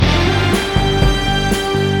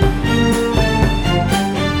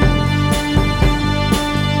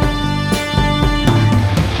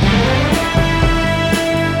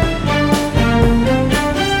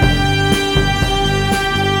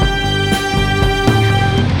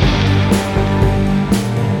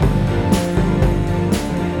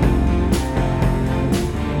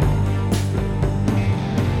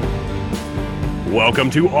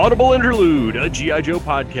Welcome to Audible Interlude, a G.I. Joe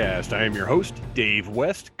podcast. I am your host, Dave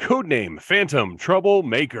West, codename Phantom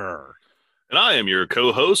Troublemaker. And I am your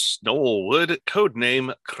co-host, Noel Wood,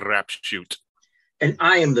 codename Crapshoot. And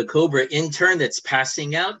I am the Cobra intern that's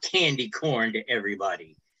passing out candy corn to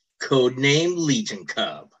everybody, codename Legion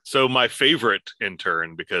Cub. So my favorite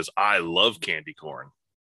intern because I love candy corn.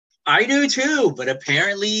 I do too, but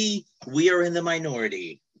apparently we are in the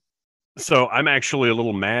minority. So I'm actually a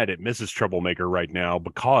little mad at Mrs. Troublemaker right now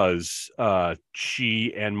because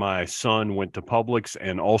she and my son went to Publix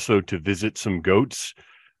and also to visit some goats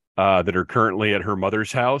that are currently at her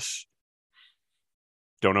mother's house.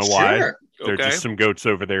 Don't know why. Sure. They're just some goats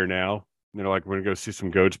over there now. They're like, we're going to go see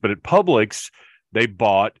some goats. But at Publix, they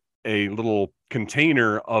bought a little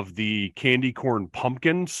container of the candy corn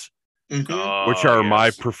pumpkins, which are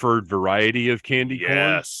my preferred variety of candy corn.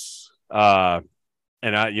 Yes.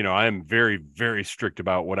 And I am very, very strict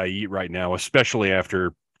about what I eat right now, especially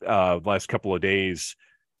after last couple of days,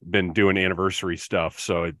 been doing anniversary stuff.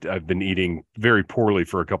 So I've been eating very poorly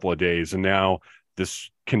for a couple of days. And now this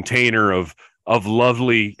container of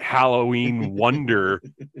lovely Halloween wonder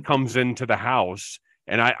comes into the house,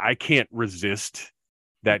 and I can't resist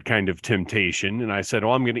that kind of temptation. And I said,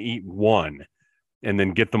 I'm going to eat one and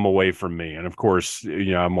then get them away from me. And of course,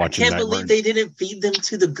 I'm watching. I can't believe they didn't feed them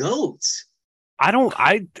to the goats.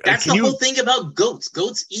 That's the whole thing about goats.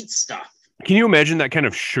 Goats eat stuff. Can you imagine that kind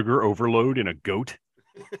of sugar overload in a goat?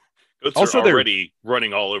 Goats also, are already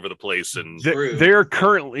running all over the place, and they're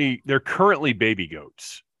currently baby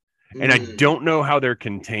goats. And I don't know how they're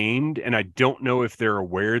contained, and I don't know if they're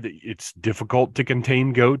aware that it's difficult to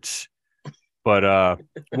contain goats. But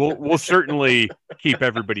we'll certainly keep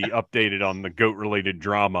everybody updated on the goat-related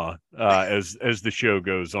drama as the show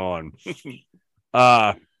goes on.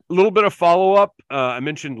 A little bit of follow-up. I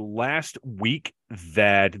mentioned last week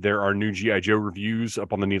that there are new G.I. Joe reviews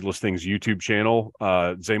up on the Needless Things YouTube channel.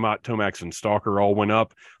 Xamot, Tomax, and Stalker all went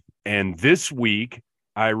up. And this week,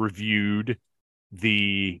 I reviewed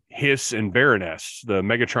the Hiss and Baroness, the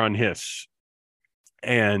Megatron Hiss.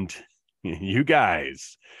 And you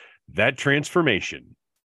guys, that transformation,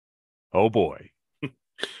 oh boy.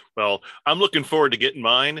 Well, I'm looking forward to getting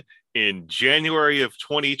mine in January of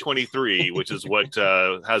 2023, which is what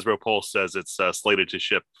Hasbro Pulse says it's slated to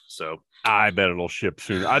ship. So I bet it'll ship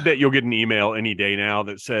soon. I bet you'll get an email any day now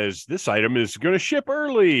that says this item is going to ship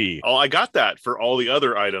early. Oh, I got that for all the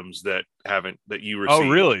other items that you received. Oh,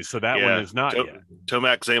 really? So that one is not yet.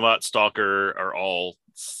 Tomac, Xamot, Stalker are all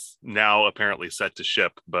now apparently set to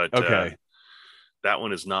ship, but okay, that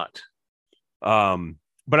one is not.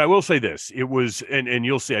 But I will say this, it was, and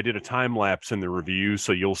you'll see, I did a time lapse in the review.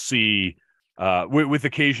 So you'll see with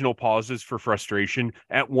occasional pauses for frustration.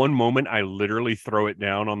 At one moment, I literally throw it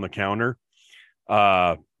down on the counter.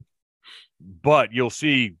 But you'll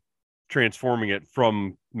see transforming it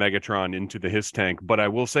from Megatron into the Hiss tank. But I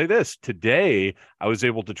will say this, today, I was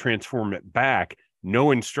able to transform it back,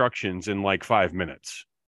 no instructions, in like 5 minutes.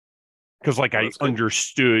 Because I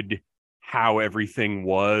understood how everything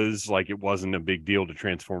was, like it wasn't a big deal to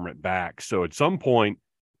transform it back. So at some point,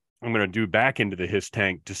 I'm going to do back into the Hiss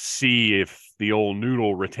tank to see if the old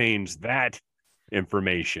noodle retains that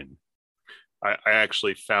information. I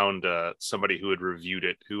actually found somebody who had reviewed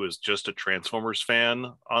it who was just a Transformers fan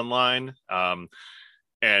online.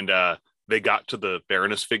 And they got to the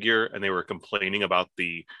Baroness figure and they were complaining about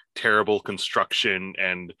the terrible construction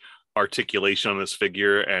and articulation on this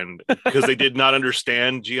figure, and because they did not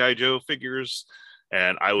understand G.I. Joe figures.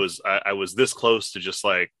 And I was this close to just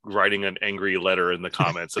like writing an angry letter in the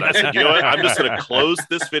comments, and I said, you know what, I'm just going to close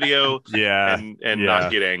this video and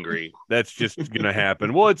not get angry. That's just going to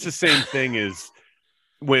happen. Well, it's the same thing as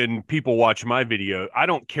when people watch my video. I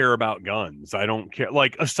don't care about guns. I don't care,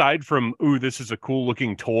 like, aside from, ooh, this is a cool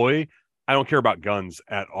looking toy, I don't care about guns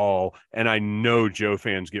at all. And I know Joe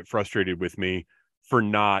fans get frustrated with me for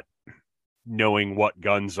not knowing what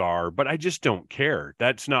guns are, but I just don't care.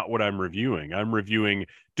 That's not what I'm reviewing. I'm reviewing,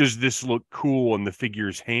 does this look cool in the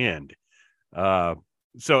figure's hand?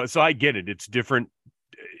 So I get it. It's different.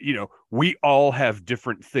 We all have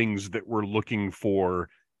different things that we're looking for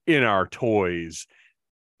in our toys.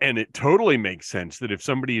 And it totally makes sense that if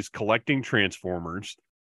somebody is collecting Transformers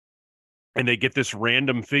and they get this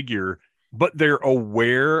random figure, but they're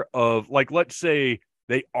aware of, like, let's say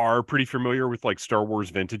they are pretty familiar with like Star Wars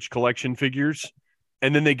vintage collection figures,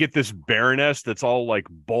 And then they get this Baroness that's all like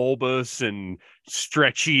bulbous and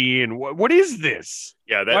stretchy. And what is this?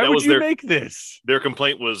 Yeah, Why that would was you make this? their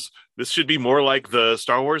complaint was this should be more like the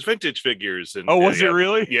Star Wars vintage figures. And Oh, was it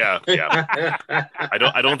really? Yeah. I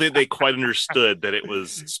don't think they quite understood that it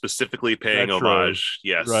was specifically paying That's homage.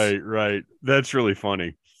 Yes. Right. That's really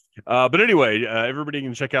funny. But anyway, everybody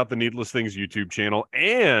can check out the Needless Things YouTube channel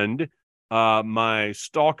and my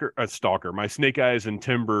my Snake Eyes and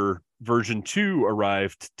Timber version 2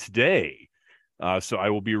 arrived today. So I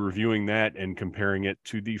will be reviewing that and comparing it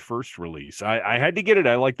to the first release. I had to get it.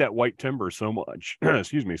 I like that white timber so much.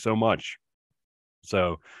 Excuse me, so much.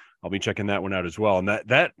 So I'll be checking that one out as well. And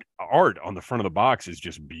that art on the front of the box is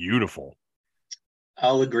just beautiful.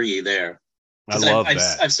 I'll agree there. I love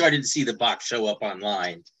that. I've started to see the box show up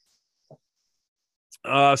online.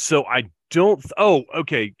 So I don't.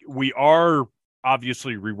 Okay. We are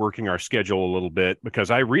obviously reworking our schedule a little bit because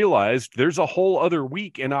I realized there's a whole other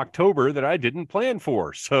week in October that I didn't plan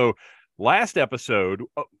for. So last episode,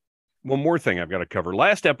 one more thing I've got to cover.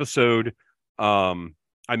 Last episode,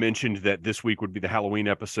 I mentioned that this week would be the Halloween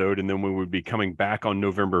episode, and then we would be coming back on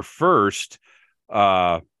November 1st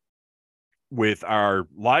with our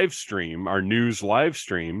live stream, our news live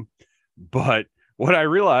stream. But what I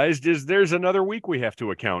realized is there's another week we have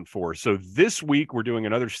to account for. So this week we're doing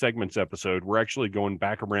another segments episode. We're actually going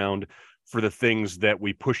back around for the things that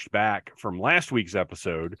we pushed back from last week's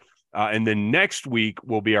episode. And then next week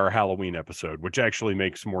will be our Halloween episode, which actually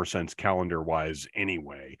makes more sense calendar-wise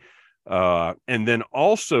anyway. And then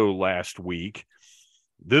also last week,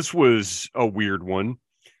 this was a weird one.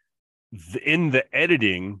 In the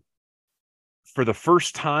editing, for the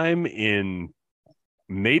first time in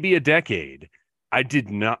maybe a decade, I did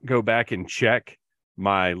not go back and check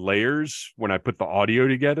my layers when I put the audio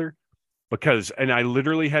together and I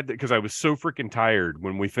literally had to, because I was so freaking tired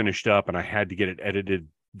when we finished up and I had to get it edited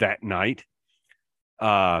that night. So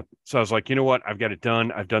I was like, you know what? I've got it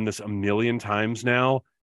done. I've done this a million times now.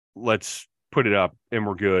 Let's put it up and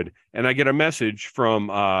we're good. And I get a message from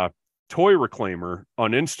Toy Reclaimer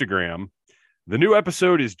on Instagram. The new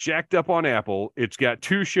episode is jacked up on Apple. It's got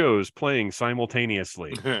 2 shows playing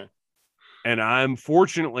simultaneously. And I'm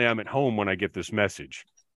at home when I get this message.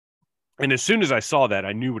 And as soon as I saw that,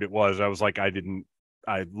 I knew what it was. I was like, I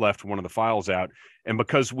left one of the files out. And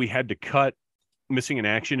because we had to cut Missing in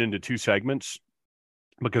Action into 2 segments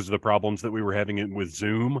because of the problems that we were having with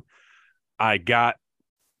Zoom, I got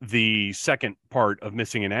the second part of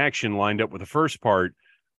Missing in Action lined up with the first part,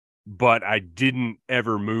 but I didn't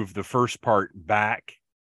ever move the first part back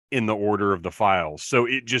in the order of the files. So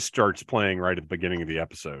it just starts playing right at the beginning of the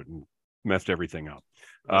episode and messed everything up.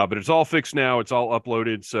 But it's all fixed now. It's all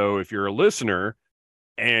uploaded. So if you're a listener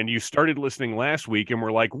and you started listening last week and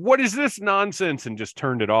were like, what is this nonsense? And just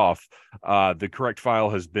turned it off, the correct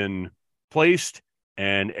file has been placed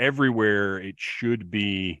and everywhere it should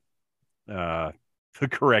be the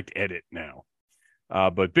correct edit now.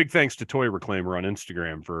 But big thanks to Toy Reclaimer on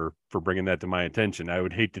Instagram for bringing that to my attention. I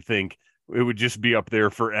would hate to think it would just be up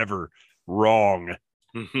there forever wrong.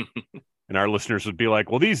 And our listeners would be like,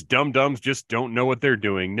 well, these dum-dums just don't know what they're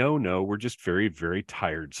doing. No, we're just very, very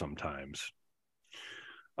tired sometimes.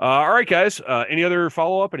 All right, guys. Any other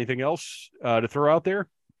follow-up? Anything else to throw out there?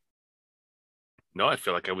 No, I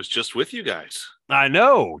feel like I was just with you guys. I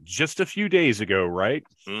know. Just a few days ago, right?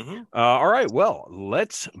 Mm-hmm. All right. Well,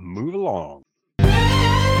 let's move along.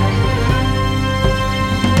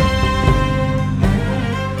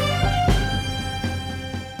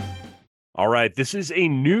 All right, this is a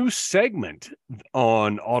new segment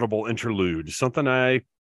on Audible Interlude, something I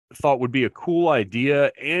thought would be a cool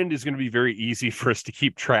idea and is going to be very easy for us to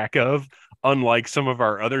keep track of, unlike some of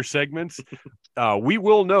our other segments. We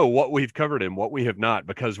will know what we've covered and what we have not,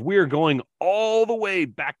 because we're going all the way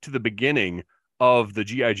back to the beginning of the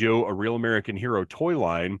G.I. Joe, A Real American Hero toy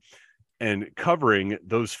line and covering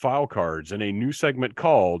those file cards in a new segment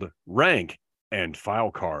called Rank and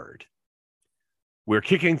File Card. We're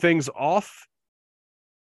kicking things off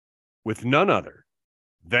with none other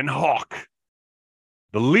than Hawk,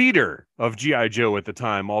 the leader of G.I. Joe at the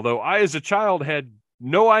time, although I, as a child, had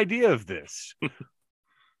no idea of this.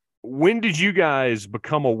 When did you guys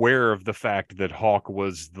become aware of the fact that Hawk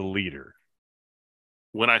was the leader?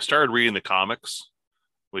 When I started reading the comics,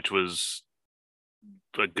 which was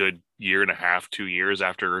a good 1.5 to 2 years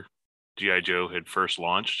after G.I. Joe had first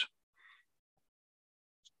launched.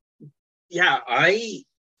 Yeah, I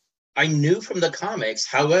knew from the comics.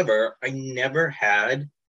 However, I never had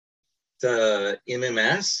the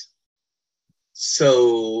MMS.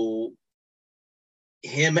 So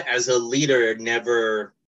him as a leader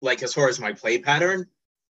never, like, as far as my play pattern,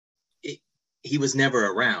 he was never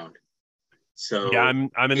around. So Yeah,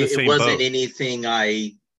 I'm in the it same wasn't boat. anything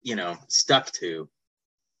I, stuck to.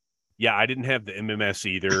 Yeah, I didn't have the MMS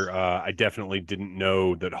either. I definitely didn't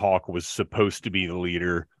know that Hawk was supposed to be the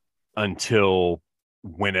leader until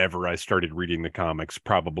whenever I started reading the comics,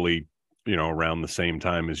 probably, around the same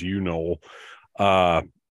time as you, Noel. Uh,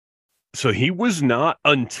 so he was not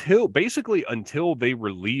until they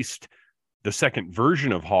released the second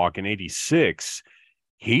version of Hawk in '86.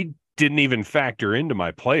 He didn't even factor into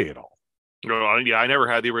my play at all. Yeah, I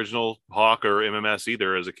never had the original Hawk or MMS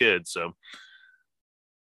either as a kid. So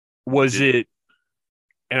Was it?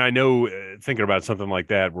 And I know thinking about something like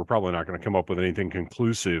that, we're probably not going to come up with anything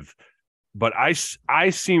conclusive. But I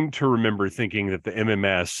seem to remember thinking that the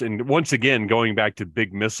MMS, and once again going back to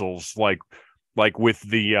big missiles, like with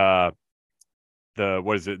the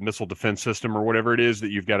what is it, missile defense system or whatever it is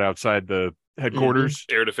that you've got outside the headquarters,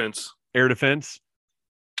 air defense.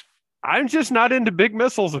 I'm just not into big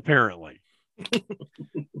missiles, apparently.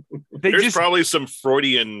 There's probably some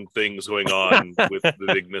Freudian things going on with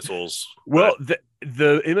the big missiles. Well, the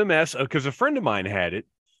MMS, because a friend of mine had it,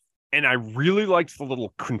 and I really liked the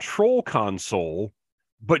little control console,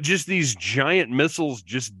 but just these giant missiles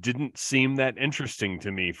just didn't seem that interesting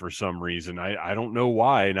to me for some reason. I don't know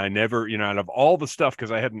why. And I never, out of all the stuff,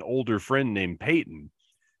 because I had an older friend named Peyton,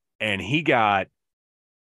 and he got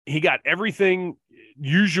everything.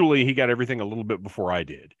 Usually he got everything a little bit before I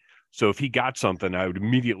did. So if he got something, I would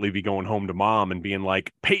immediately be going home to mom and being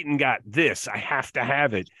like, Peyton got this, I have to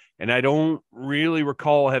have it. And I don't really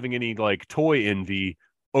recall having any like toy envy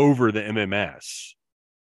over the MMS,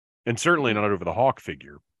 and certainly not over the Hawk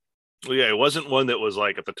figure. Well, yeah, it wasn't one that was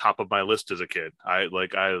like at the top of my list as a kid. I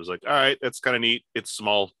was like, all right, that's kind of neat. It's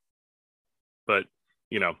small, but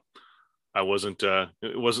I wasn't.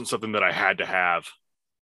 It wasn't something that I had to have.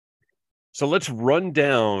 So let's run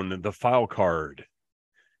down the file card.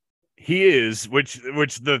 He is, which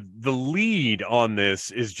the lead on this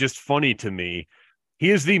is just funny to me. He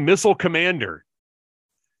is the Missile Commander.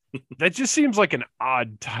 That just seems like an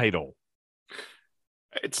odd title.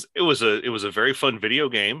 It was a very fun video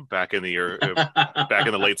game back in the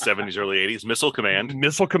late 70s, early 80s. Missile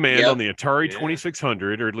Command Yep. On the Atari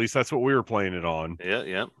 2600, or at least that's what we were playing it on.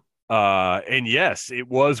 Yeah. And yes, it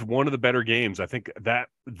was one of the better games. I think that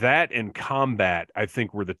and Combat, I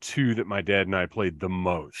think, were the two that my dad and I played the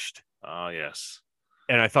most. Oh, yes.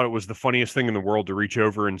 And I thought it was the funniest thing in the world to reach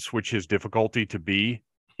over and switch his difficulty to B.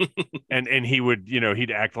 and he would, he'd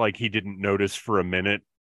act like he didn't notice for a minute.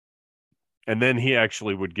 And then he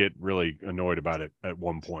actually would get really annoyed about it at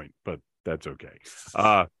one point, but that's okay.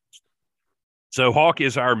 So Hawk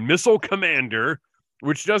is our Missile Commander,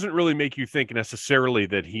 which doesn't really make you think necessarily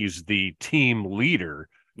that he's the team leader.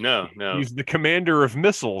 No. He's the commander of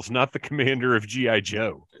missiles, not the commander of G.I.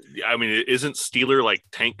 Joe. I mean, isn't Steeler like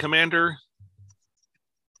tank commander?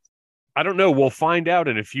 I don't know. We'll find out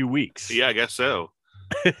in a few weeks. Yeah, I guess so.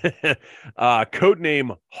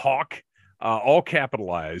 Codename Hawk, all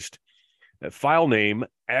capitalized. File name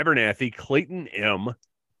Abernathy Clayton M.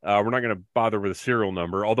 We're not going to bother with a serial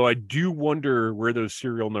number, although I do wonder where those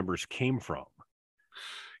serial numbers came from.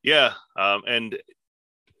 Yeah, and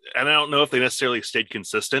I don't know if they necessarily stayed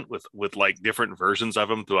consistent with like different versions of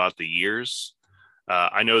them throughout the years.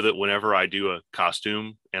 I know that whenever I do a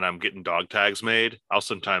costume and I'm getting dog tags made, I'll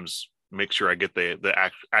sometimes make sure I get the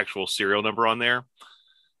actual serial number on there.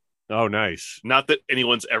 Oh, nice. Not that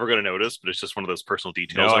anyone's ever going to notice, but it's just one of those personal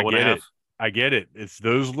details I want to have. I get it. It's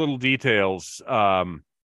those little details. And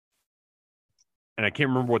I can't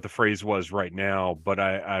remember what the phrase was right now, but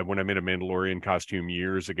I when I made a Mandalorian costume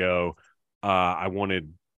years ago, I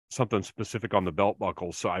wanted something specific on the belt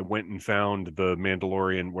buckle. So I went and found the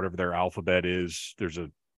Mandalorian, whatever their alphabet is. There's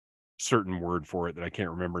a certain word for it that I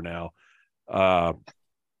can't remember now.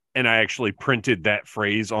 And I actually printed that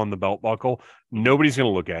phrase on the belt buckle. Nobody's going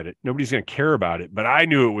to look at it. Nobody's going to care about it, but I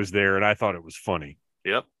knew it was there and I thought it was funny.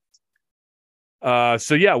 Yep.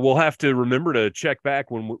 So yeah, we'll have to remember to check back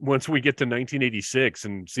once we get to 1986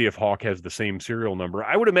 and see if Hawk has the same serial number.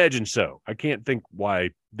 I would imagine so. I can't think why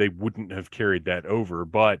they wouldn't have carried that over,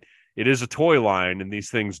 but it is a toy line and these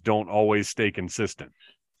things don't always stay consistent.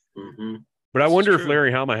 Mm-hmm. But I wonder if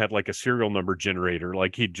Larry Hama had like a serial number generator,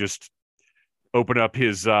 like he'd just open up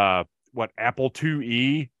his Apple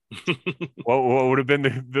IIe. what would have been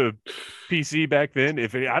the PC back then?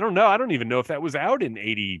 I don't know. I don't even know if that was out in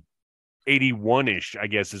 81-ish, I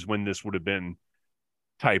guess, is when this would have been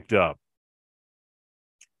typed up.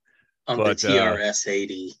 On the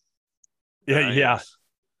TRS-80. Yeah.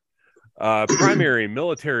 Primary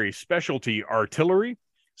military specialty artillery,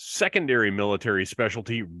 secondary military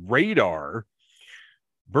specialty radar,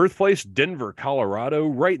 Birthplace, Denver, Colorado,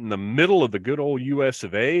 right in the middle of the good old US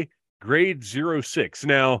of A, grade 06.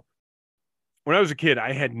 Now, when I was a kid,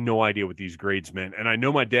 I had no idea what these grades meant. And I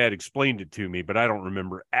know my dad explained it to me, but I don't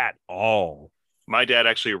remember at all. My dad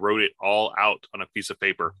actually wrote it all out on a piece of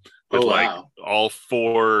paper with all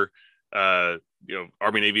four, Army,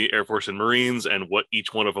 Navy, Air Force, and Marines and what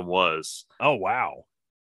each one of them was. Oh, wow.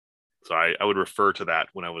 So I would refer to that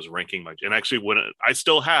when I was ranking and actually when I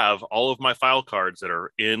still have all of my file cards that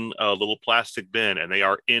are in a little plastic bin and they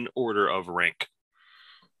are in order of rank.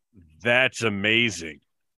 That's amazing.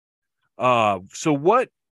 So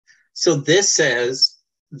this says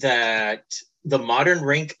that the modern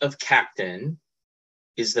rank of captain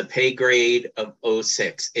is the pay grade of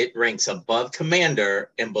 06. It ranks above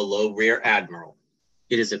commander and below rear admiral.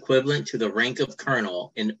 It is equivalent to the rank of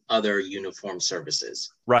colonel in other uniformed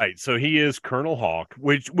services. Right. So he is Colonel Hawk,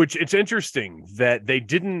 which it's interesting that they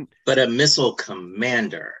didn't. But a missile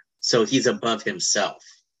commander. So he's above himself.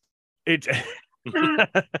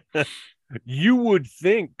 You would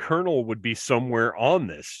think Colonel would be somewhere on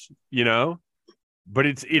this, but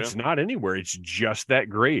it's not anywhere. It's just that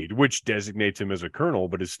grade, which designates him as a colonel,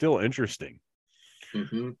 but is still interesting.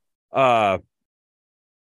 Mm-hmm.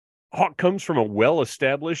 Hawk comes from a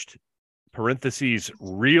well-established (parentheses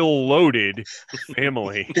real loaded)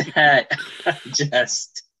 family.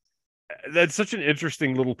 That's such an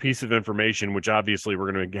interesting little piece of information, which obviously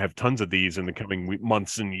we're going to have tons of these in the coming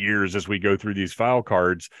months and years as we go through these file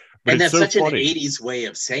cards. But and that's such an 80s way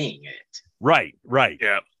of saying it. Right.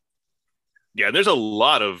 Yeah, there's a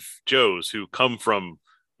lot of Joes who come from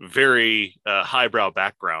very highbrow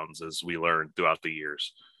backgrounds, as we learned throughout the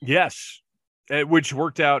years. Yes, which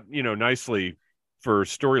worked out, nicely for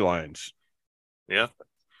storylines. Yeah.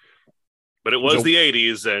 But it was the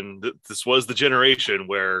 80s, and this was the generation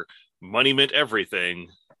where money meant everything.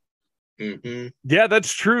 Mm-hmm. Yeah,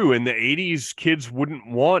 that's true. In the 80s, kids wouldn't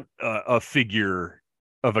want a figure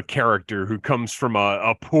of a character who comes from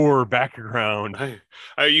a poor background.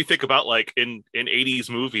 You think about in 80s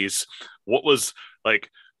movies, what was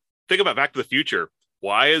think about Back to the Future.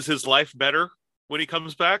 Why is his life better when he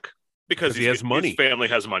comes back? Because he has money. His family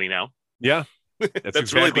has money now. Yeah, that's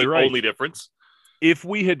exactly really the only difference. If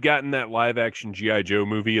we had gotten that live action G.I. Joe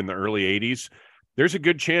movie in the early 80s, there's a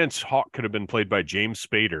good chance Hawk could have been played by James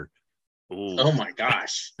Spader. Ooh. Oh my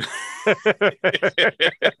gosh.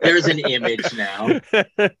 There's an image now.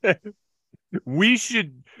 I'm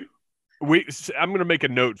going to make a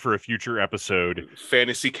note for a future episode.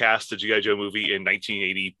 Fantasy cast a G.I. Joe movie in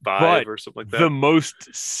 1985 or something like that. The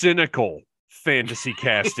most cynical fantasy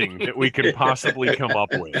casting that we could possibly come up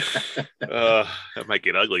with. That might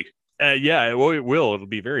get ugly. Yeah, well, it will. It'll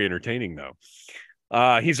be very entertaining, though.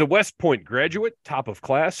 He's a West Point graduate, top of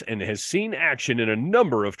class, and has seen action in a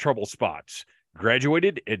number of trouble spots.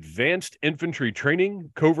 Graduated Advanced Infantry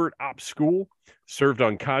Training, Covert Ops School, served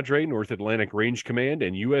on Cadre, North Atlantic Range Command,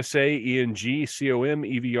 and USA, ENG, COM,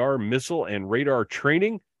 EVR, missile, and radar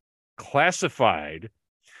training, classified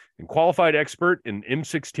and qualified expert in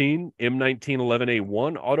M16,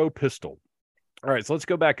 M1911A1 auto pistol. All right, so let's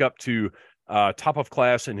go back up to top of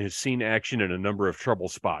class and has seen action in a number of trouble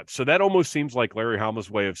spots. So that almost seems like Larry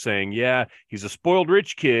Hama's way of saying, yeah, he's a spoiled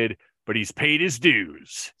rich kid, but he's paid his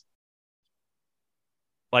dues.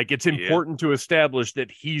 It's important to establish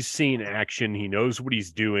that he's seen action. He knows what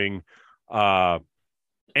he's doing. And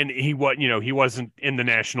he wasn't in the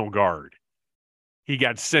National Guard. He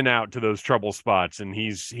got sent out to those trouble spots, and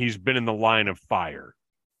he's been in the line of fire.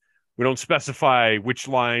 We don't specify which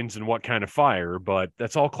lines and what kind of fire, but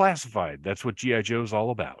that's all classified. That's what G.I. Joe is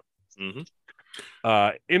all about. Mm-hmm.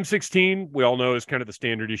 M16, we all know, is kind of the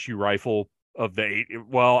standard issue rifle of the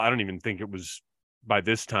well, I don't even think it was by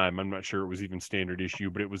this time. I'm not sure it was even standard issue,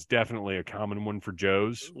 but it was definitely a common one for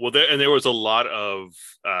Joes. Well, there was a lot of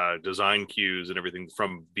design cues and everything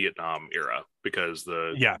from Vietnam era because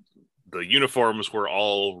the uniforms were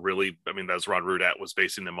all really, that's Ron Rudat was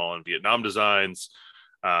basing them all on Vietnam designs.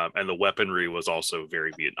 And the weaponry was also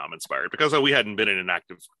very Vietnam inspired because we hadn't been in an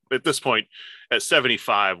active at this point. At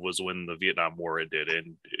 75 was when the Vietnam War ended,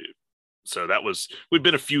 and so we'd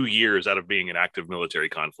been a few years out of being in active military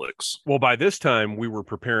conflicts. Well, by this time we were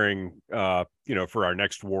preparing, for our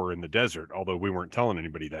next war in the desert. Although we weren't telling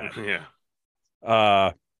anybody that.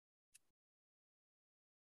 Yeah.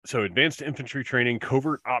 So Advanced Infantry Training,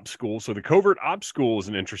 Covert Ops School. So the Covert Ops School is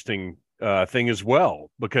an interesting thing as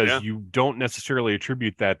well, because you don't necessarily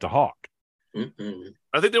attribute that to Hawk. Mm-mm.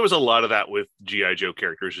 I think there was a lot of that with G.I. Joe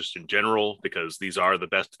characters just in general, because these are the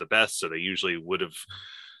best of the best. So they usually would have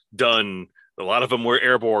done, a lot of them were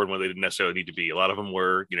airborne when they didn't necessarily need to be. A lot of them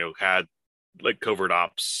were, had covert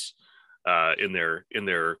ops in their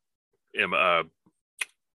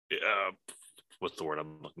what's the word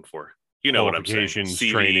I'm looking for? You know what I'm saying? Qualifications,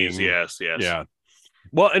 CVs, training. yes. Yeah.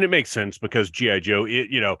 Well, and it makes sense because G.I. Joe,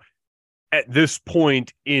 at this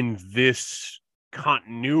point in this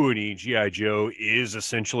continuity, G.I. Joe is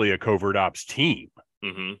essentially a covert ops team.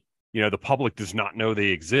 Mm-hmm. The public does not know they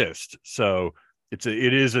exist. So it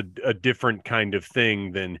is a different kind of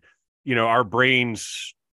thing than, our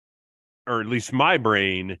brains, or at least my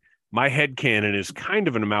brain, my headcanon is kind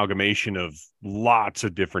of an amalgamation of lots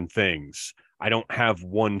of different things. I don't have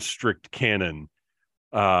one strict canon.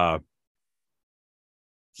 It's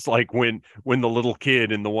like when the little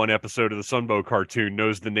kid in the one episode of the Sunbow cartoon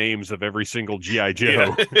knows the names of every single G.I.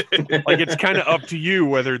 Joe. Yeah. Like, it's kind of up to you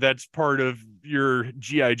whether that's part of your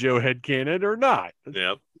G.I. Joe headcanon or not.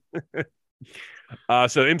 Yep.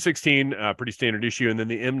 So M16, pretty standard issue. And then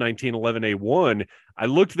the M1911A1, I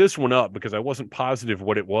looked this one up because I wasn't positive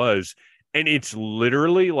what it was. And it's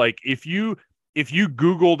literally like, if you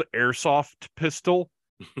Googled airsoft pistol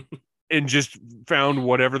and just found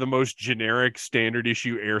whatever the most generic standard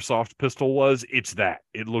issue airsoft pistol was, it's that.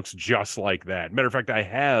 It looks just like that. Matter of fact, I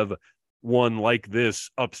have one like this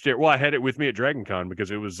upstairs. Well, I had it with me at DragonCon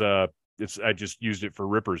because it was I just used it for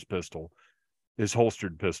Ripper's pistol, his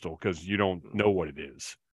holstered pistol, because you don't know what it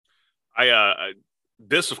is.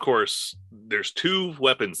 This, of course, there's 2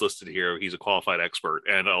 weapons listed here. He's a qualified expert,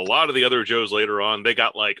 and a lot of the other Joes later on, they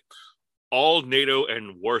got like all NATO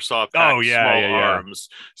and Warsaw Pact small arms.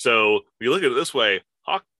 So if you look at it this way,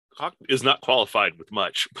 Hawk is not qualified with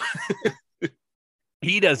much.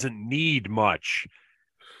 He doesn't need much.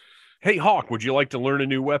 Hey, Hawk, would you like to learn a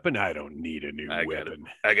new weapon? I don't need a new weapon.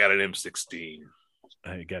 I got an M16.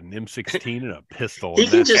 I got an M16 and a pistol. He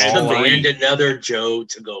can just command another Joe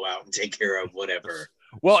to go out and take care of whatever.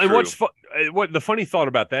 Well, and what the funny thought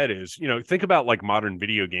about that is, think about like modern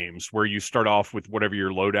video games where you start off with whatever your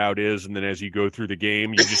loadout is, and then as you go through the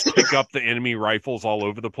game, you just pick up the enemy rifles all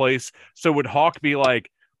over the place. So would Hawk be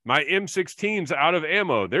like, my M16's out of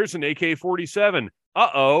ammo. There's an AK-47.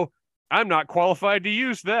 Uh-oh, I'm not qualified to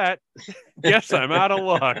use that. Guess I'm out of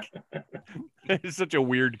luck. It's such a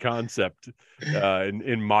weird concept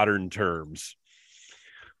in modern terms.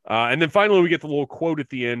 And then finally, we get the little quote at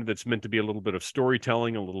the end that's meant to be a little bit of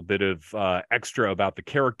storytelling, a little bit of extra about the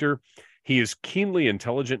character. He is keenly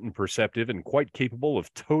intelligent and perceptive and quite capable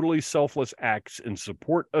of totally selfless acts in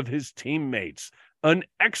support of his teammates. An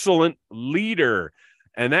excellent leader.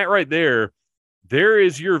 And that right there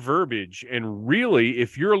is your verbiage. And really,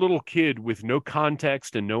 if you're a little kid with no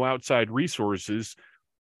context and no outside resources,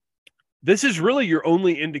 this is really your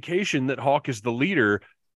only indication that Hawk is the leader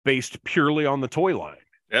based purely on the toy line.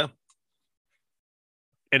 Yeah.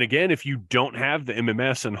 And again, if you don't have the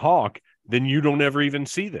MMS and Hawk, then you don't ever even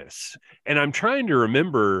see this. And I'm trying to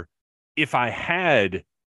remember if I had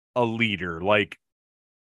a leader. Like,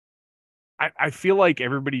 I feel like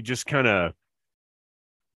everybody just kind of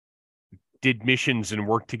did missions and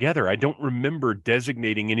worked together. I don't remember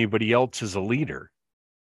designating anybody else as a leader.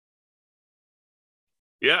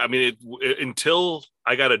 Yeah, I mean, until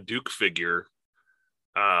I got a Duke figure,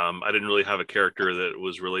 I didn't really have a character that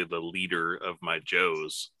was really the leader of my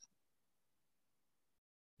Joes.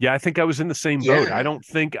 Yeah, I think I was in the same boat. I don't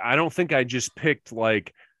think I just picked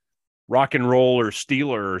like Rock and Roll or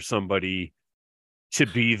Steeler or somebody to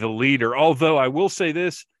be the leader. Although I will say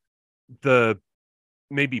this, the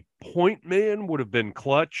maybe Point Man would have been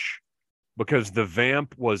Clutch, because the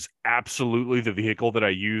Vamp was absolutely the vehicle that I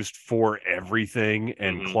used for everything,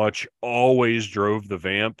 and Clutch always drove the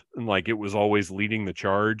Vamp, and like it was always leading the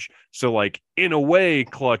charge. So like in a way,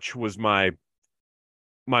 Clutch was my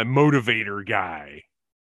motivator guy.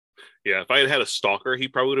 Yeah, if I had had a Stalker, he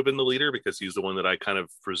probably would have been the leader because he's the one that I kind of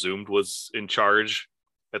presumed was in charge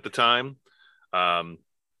at the time.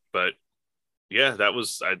 But yeah, that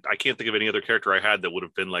was I can't think of any other character I had that would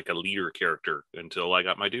have been like a leader character until I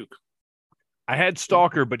got my Duke. I had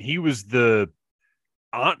Stalker, but he was to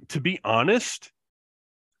be honest,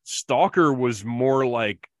 Stalker was more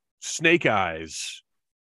like Snake Eyes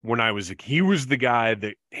when he was the guy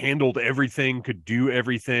that handled everything, could do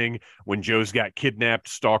everything. When Joe's got kidnapped,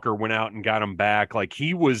 Stalker went out and got him back. Like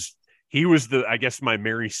he was I guess my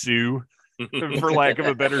Mary Sue, for lack of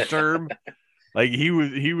a better term. Like he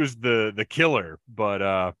was the killer. But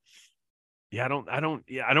I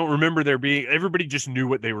don't remember there being, everybody just knew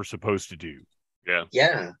what they were supposed to do.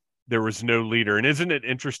 Yeah. There was no leader. And isn't it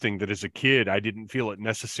interesting that as a kid, I didn't feel it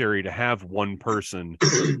necessary to have one person.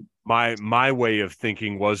 My way of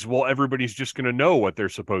thinking was, well, everybody's just going to know what they're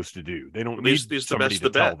supposed to do. They don't need somebody to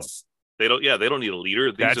tell them. They don't need a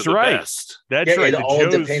leader. These That's are the right. best. That's right. It all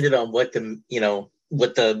depended on what the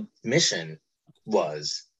what the mission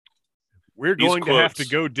was. We're going to have to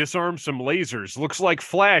go disarm some lasers. Looks like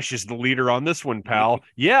Flash is the leader on this one, pal.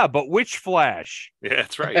 Yeah, but which Flash? Yeah,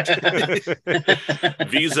 that's right.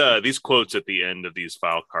 These quotes at the end of these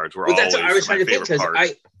file cards were always I was my trying to think, favorite part.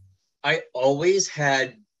 I always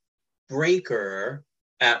had Breaker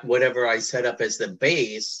at whatever I set up as the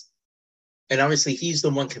base, and obviously he's the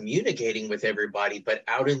one communicating with everybody, but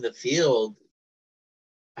out in the field,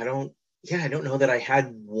 I don't know that I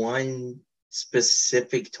had one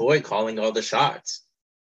specific toy calling all the shots.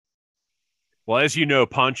 Well, as you know,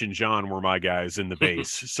 Ponch and John were my guys in the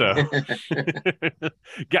base. So,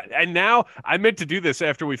 and now I meant to do this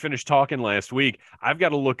after we finished talking last week. I've got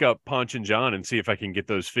to look up Ponch and John and see if I can get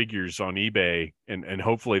those figures on eBay. And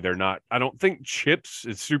hopefully they're not. I don't think Chips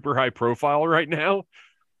is super high profile right now.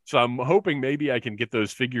 So I'm hoping maybe I can get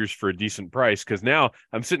those figures for a decent price, because now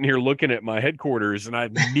I'm sitting here looking at my headquarters and I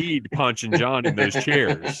need Ponch and John in those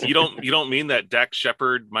chairs. You don't mean that Dax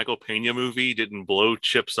Shepard, Michael Pena movie didn't blow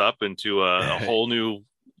Chips up into a whole new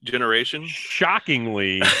generation?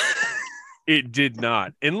 Shockingly, it did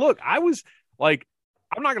not. And look, I was like,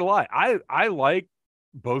 I'm not gonna lie, I like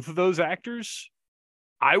both of those actors.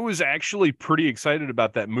 I was actually pretty excited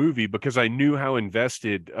about that movie because I knew how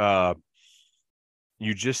invested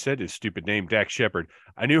you just said his stupid name, Dax Shepard.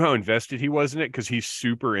 I knew how invested he was in it because he's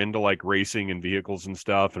super into like racing and vehicles and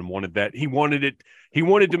stuff, and wanted that. He wanted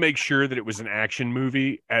to make sure that it was an action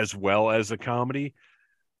movie as well as a comedy.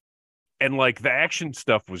 And like the action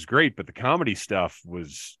stuff was great, but the comedy stuff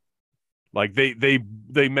was like they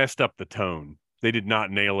messed up the tone. They did not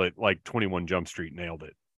nail it like 21 Jump Street nailed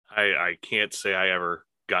it. I can't say I ever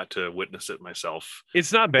got to witness it myself.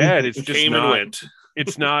 It's not bad. It's just came and went.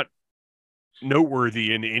 It's not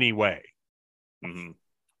noteworthy in any way. Mm-hmm.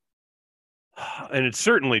 And it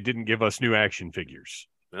certainly didn't give us new action figures,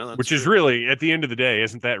 which true. Is really, at the end of the day,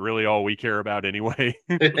 isn't that really all we care about anyway?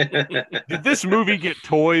 Did this movie get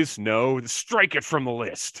toys? No. Strike it from the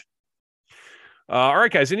list. All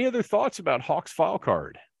right, guys, any other thoughts about Hawk's file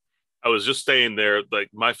card? I was just saying there, like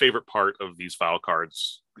my favorite part of these file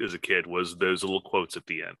cards as a kid was those little quotes at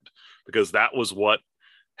the end, because that was what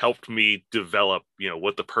helped me develop,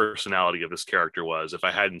 what the personality of this character was if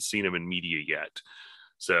I hadn't seen him in media yet.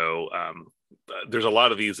 So there's a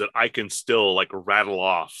lot of these that I can still like rattle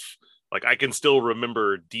off. Like I can still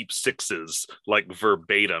remember Deep Sixes like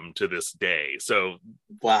verbatim to this day. So,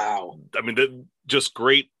 wow. I mean, just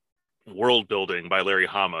great world building by Larry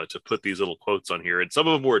Hama to put these little quotes on here. And some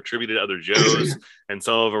of them were attributed to other Joes and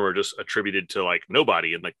some of them were just attributed to like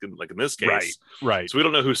nobody. And like in this case, right. So we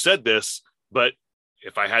don't know who said this, but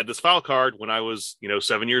if I had this file card when I was,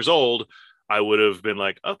 7 years old, I would have been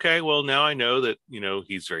like, okay, well, now I know that,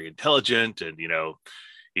 he's very intelligent and,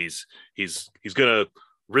 he's going to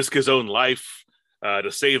risk his own life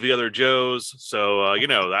to save the other Joes. So,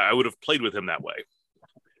 I would have played with him that way.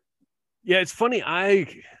 Yeah, it's funny.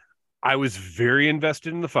 I was very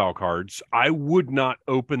invested in the file cards. I would not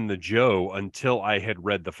open the Joe until I had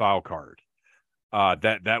read the file card.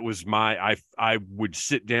 That was I would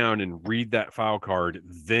sit down and read that file card,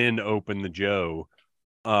 then open the Joe,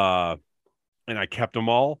 and I kept them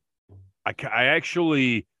all. I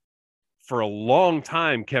actually, for a long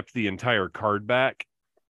time, kept the entire card back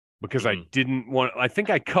because I didn't want. I think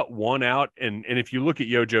I cut one out, and if you look at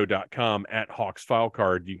yojo.com at Hawk's file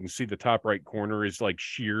card, you can see the top right corner is like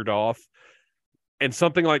sheared off. And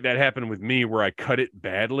something like that happened with me where I cut it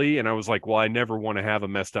badly. And I was like, well, I never want to have a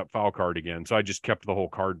messed up file card again. So I just kept the whole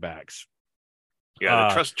card backs.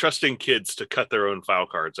 Yeah, trusting kids to cut their own file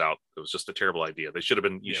cards out. It was just a terrible idea. They should have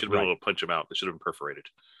been, you should have been able to punch them out. They should have been perforated.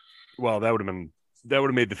 Well, that would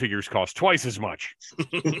have made the figures cost twice as much.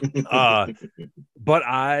 But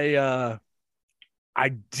I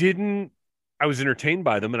was entertained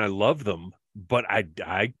by them and I loved them. But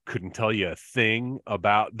I couldn't tell you a thing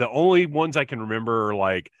about the only ones I can remember are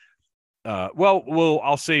like,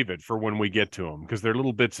 I'll save it for when we get to them because they're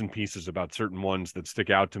little bits and pieces about certain ones that stick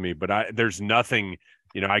out to me. But there's nothing,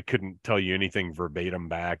 I couldn't tell you anything verbatim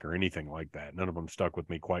back or anything like that. None of them stuck with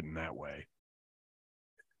me quite in that way.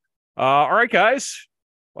 All right, guys,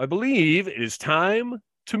 I believe it is time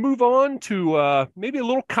to move on to maybe a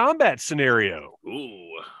little combat scenario. Ooh.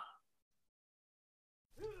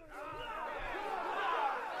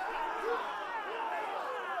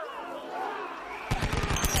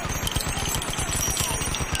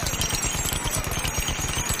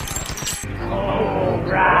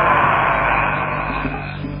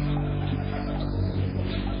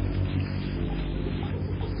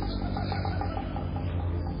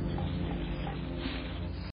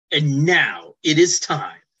 And now it is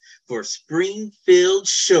time for Springfield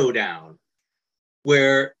Showdown.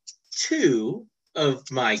 where two of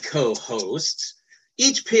my co-hosts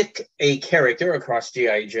each pick a character across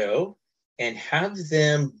G.I. Joe and have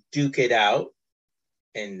them duke it out,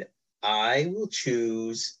 and I will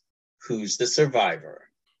choose who's the survivor.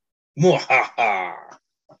 Mwahaha!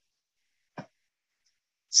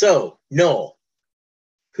 So, Noel,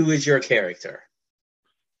 who is your character?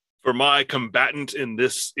 For my combatant in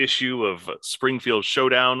this issue of Springfield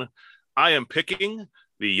Showdown, I am picking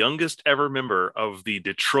the youngest ever member of the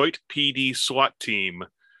Detroit PD SWAT team,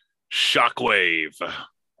 Shockwave.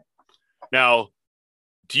 Now,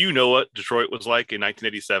 do you know what Detroit was like in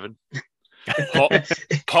 1987? Paul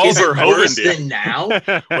Verhoeven did. Than now?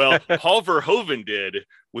 Well, Paul Verhoeven did,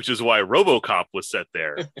 which is why RoboCop was set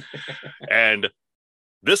there. And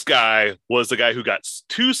this guy was the guy who got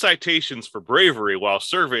 2 citations for bravery while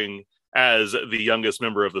serving as the youngest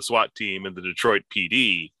member of the SWAT team in the Detroit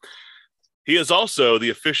PD. He is also the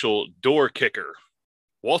official door kicker.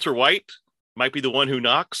 Walter White might be the one who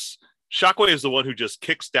knocks. Shockwave is the one who just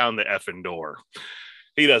kicks down the effing door.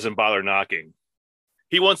 He doesn't bother knocking.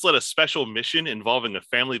 He once led a special mission involving a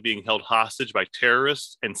family being held hostage by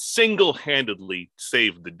terrorists and single-handedly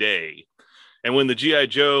saved the day. And when the G.I.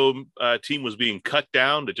 Joe team was being cut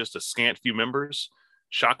down to just a scant few members,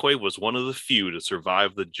 Shockwave was one of the few to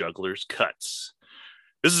survive the juggler's cuts.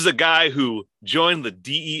 This is a guy who joined the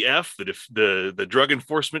DEF, the Drug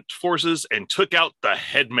Enforcement Forces, and took out the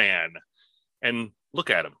headman. And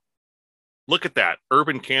look at him. Look at that.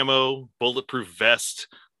 Urban camo, bulletproof vest,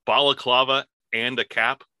 balaclava, and a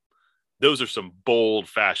cap. Those are some bold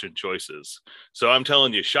fashion choices. So I'm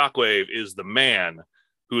telling you, Shockwave is the man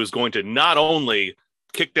who is going to not only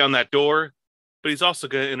kick down that door, but he's also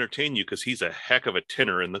going to entertain you because he's a heck of a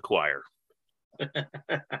tenor in the choir.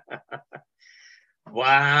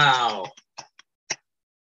 Wow.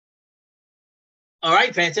 All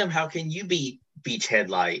right, Phantom, how can you beat Beach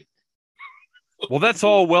Headlight? Well, that's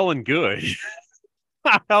all well and good.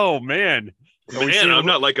 Oh, man. Man, I'm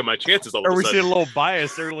not liking my chances all of a sudden. Are we seeing a little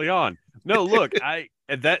bias early on? No, look,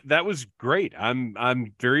 that was great.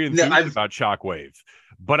 I'm very enthused about Shockwave.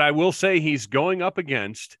 But I will say he's going up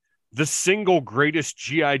against the single greatest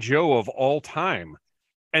G.I. Joe of all time.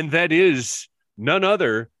 And that is none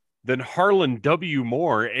other than Harlan W.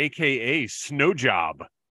 Moore, a.k.a. Snowjob.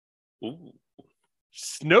 Ooh.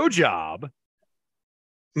 Snowjob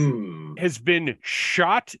has been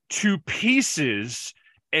shot to pieces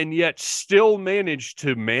and yet still managed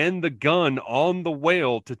to man the gun on the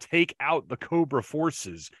whale to take out the Cobra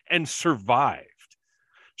forces and survived.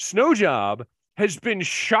 Snowjob has been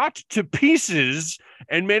shot to pieces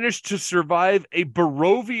and managed to survive a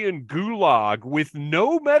Barovian gulag with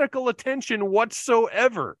no medical attention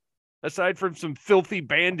whatsoever, aside from some filthy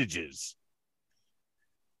bandages.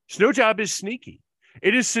 Snowjob is sneaky.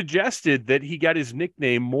 It is suggested that he got his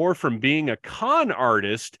nickname more from being a con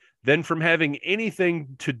artist than from having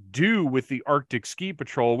anything to do with the Arctic Ski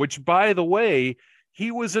Patrol, which, by the way,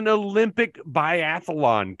 he was an Olympic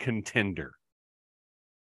biathlon contender.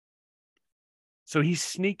 So he's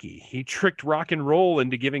sneaky. He tricked rock and roll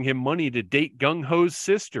into giving him money to date Gung Ho's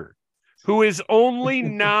sister, who is only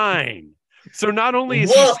 9. So not only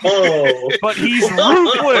is he, but he's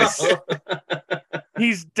ruthless.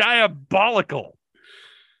 He's diabolical.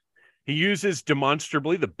 He uses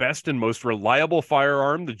demonstrably the best and most reliable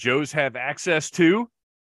firearm the Joes have access to.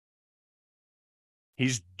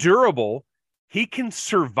 He's durable. He can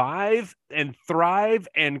survive and thrive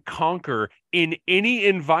and conquer in any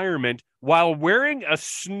environment while wearing a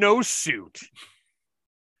snowsuit.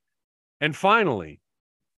 And finally,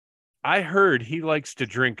 I heard he likes to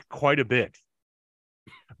drink quite a bit,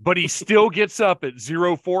 but he still gets up at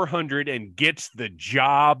 0400 and gets the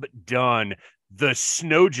job done. The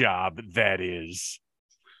snow job, that is.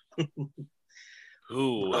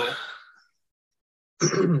 Ooh.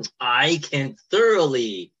 I can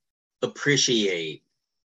thoroughly appreciate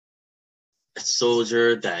a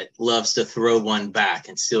soldier that loves to throw one back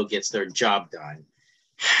and still gets their job done.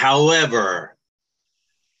 However,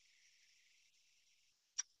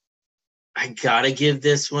 I gotta give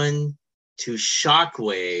this one to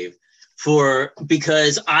Shockwave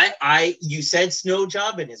because you said Snow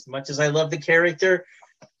Job, and as much as I love the character,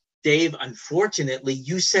 Dave, unfortunately,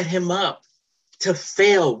 you set him up to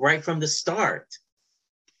fail right from the start.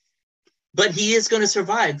 But he is going to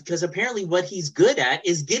survive because apparently what he's good at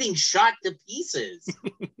is getting shot to pieces.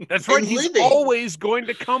 That's right. He's always going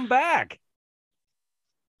to come back.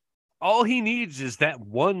 All he needs is that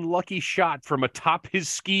one lucky shot from atop his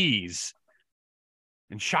skis,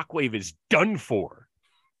 and Shockwave is done for.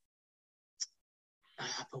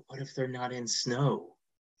 But what if they're not in snow?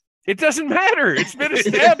 It doesn't matter. It's been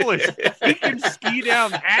established. He can ski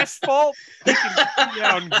down asphalt. He can ski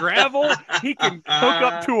down gravel. He can hook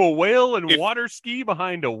up to a whale and water ski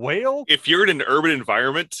behind a whale. If you're in an urban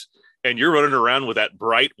environment and you're running around with that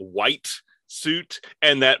bright white suit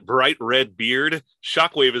and that bright red beard,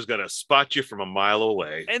 Shockwave is going to spot you from a mile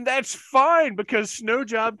away. And that's fine because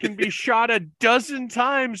Snowjob can be shot 12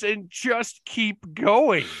 times and just keep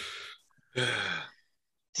going.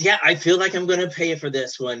 Yeah, I feel like I'm going to pay for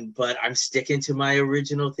this one, but I'm sticking to my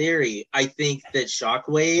original theory. I think that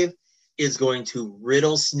Shockwave is going to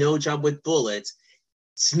riddle Snowjob with bullets.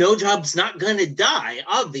 Snowjob's not going to die,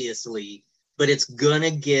 obviously, but it's going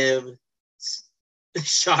to give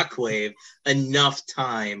Shockwave enough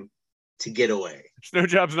time to get away.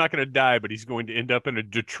 Snowjob's not going to die, but he's going to end up in a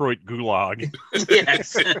Detroit gulag.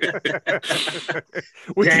 Yes.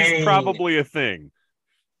 Which is probably a thing.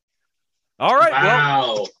 All right.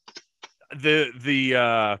 Wow. Well,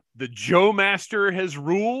 the Joe Master has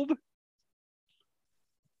ruled.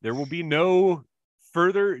 There will be no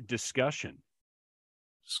further discussion.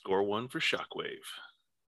 Score 1 for Shockwave.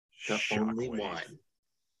 The only one.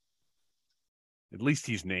 At least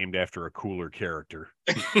he's named after a cooler character.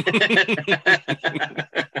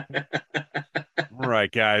 All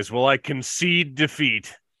right, guys. Well, I concede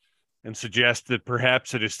defeat and suggest that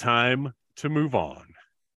perhaps it is time to move on.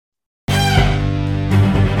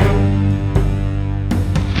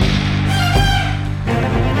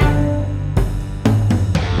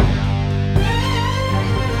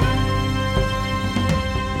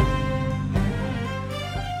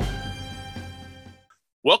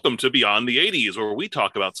 Welcome to Beyond the 80s, where we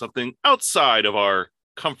talk about something outside of our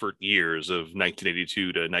comfort years of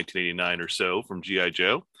 1982 to 1989 or so from G.I.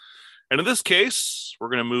 Joe. And in this case, we're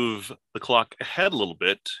going to move the clock ahead a little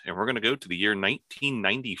bit, and we're going to go to the year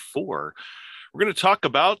 1994. We're going to talk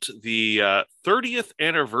about the 30th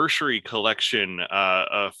anniversary collection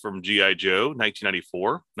from G.I. Joe,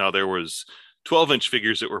 1994. Now, there was 12-inch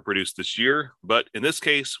figures that were produced this year, but in this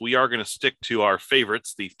case, we are going to stick to our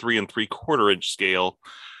favorites, the 3 3/4-inch scale,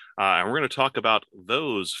 and we're going to talk about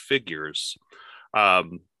those figures.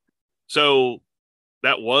 So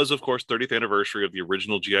that was, of course, 30th anniversary of the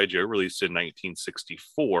original G.I. Joe, released in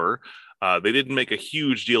 1964. They didn't make a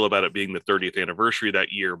huge deal about it being the 30th anniversary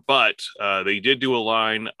that year, but they did do a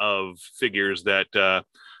line of figures that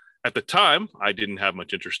at the time I didn't have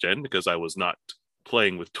much interest in because I was not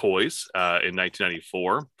playing with toys in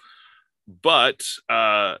 1994. But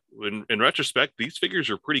in retrospect, these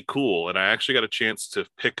figures are pretty cool. And I actually got a chance to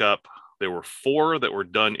pick up, there were 4 that were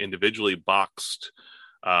done individually boxed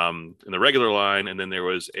in the regular line. And then there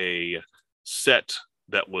was a set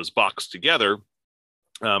that was boxed together.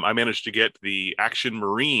 I managed to get the Action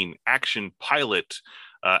Marine, Action Pilot,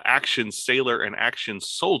 Action Sailor, and Action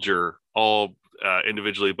Soldier all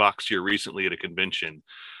individually boxed here recently at a convention.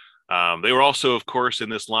 They were also, of course, in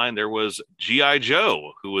this line, there was G.I.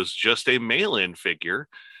 Joe, who was just a mail-in figure.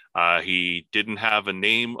 He didn't have a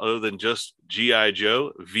name other than just G.I.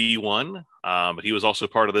 Joe V1, but he was also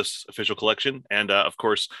part of this official collection. And, of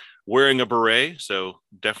course, wearing a beret, so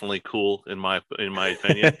definitely cool in my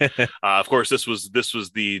opinion. Of course, this was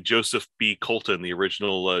the Joseph B. Colton, the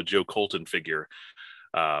original Joe Colton figure.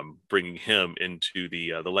 Bringing him into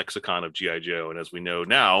the lexicon of G.I. Joe. And as we know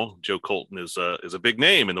now, Joe Colton is a big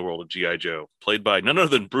name in the world of G.I. Joe, played by none other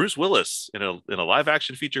than Bruce Willis in a live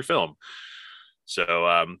action feature film.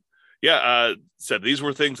 So said these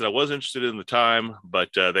were things that I was interested in at the time, but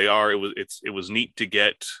it was neat to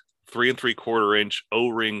get 3 3/4-inch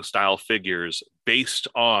O-ring style figures based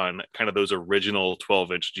on kind of those original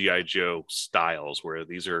 12-inch G.I. Joe styles, where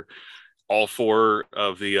these are all 4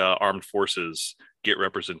 of the armed forces get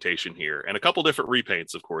representation here, and a couple different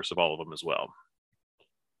repaints, of course, of all of them as well.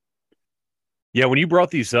 Yeah, when you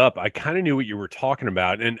brought these up, I kind of knew what you were talking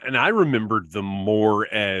about, and I remembered them more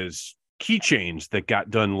as keychains that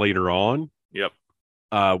got done later on. Yep.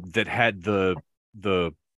 That had the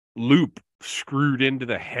loop screwed into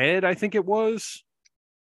the head, I think it was,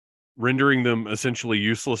 rendering them essentially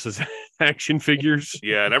useless as action figures.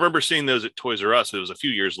 Yeah, and I remember seeing those at Toys R Us. It was a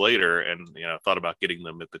few years later, and I thought about getting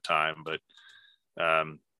them at the time, but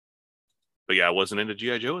yeah, I wasn't into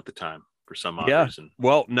G.I. Joe at the time for some odd reason.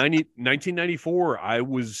 Well, 1994, I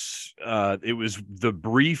was, it was the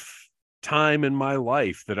brief time in my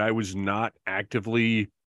life that I was not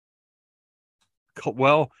actively,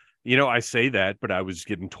 I say that, but I was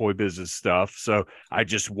getting Toy Business stuff. So I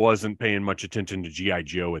just wasn't paying much attention to G.I.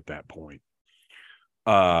 Joe at that point.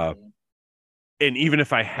 And even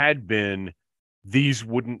if I had been, these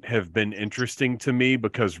wouldn't have been interesting to me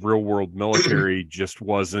because Real World Military just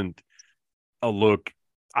wasn't a look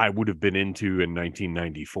I would have been into in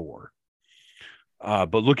 1994.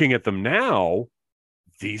 But looking at them now,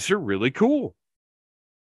 these are really cool.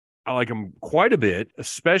 I like them quite a bit,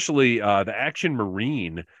 especially the Action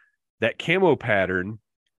Marine, that camo pattern,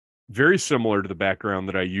 very similar to the background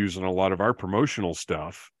that I use in a lot of our promotional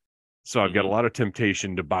stuff. So I've got a lot of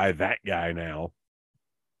temptation to buy that guy now.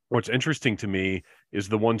 What's interesting to me is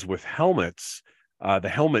the ones with helmets. The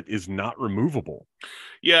helmet is not removable.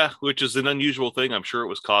 Yeah, which is an unusual thing. I'm sure it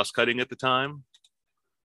was cost cutting at the time.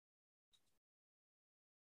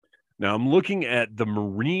 Now I'm looking at the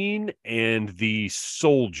Marine and the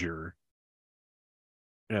Soldier,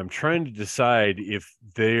 and I'm trying to decide if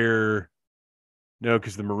they're no,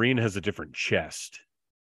 because the Marine has a different chest.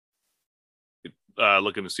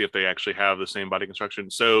 Looking to see if they actually have the same body construction.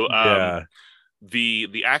 So Yeah.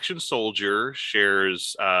 The Action Soldier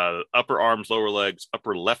shares upper arms, lower legs,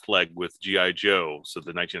 upper left leg with G.I. Joe. So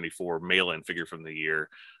the 1994 mail-in figure from the year.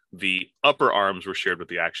 The upper arms were shared with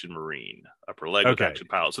the Action Marine, upper leg with Action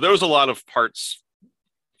Pilot. So there was a lot of parts,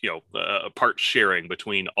 part sharing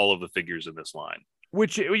between all of the figures in this line.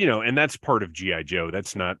 Which, and that's part of G.I. Joe.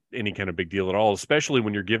 That's not any kind of big deal at all, especially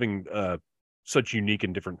when you're giving such unique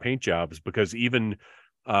and different paint jobs, because even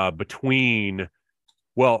between,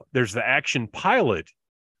 well, there's the Action Pilot,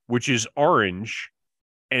 which is orange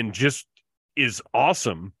and just is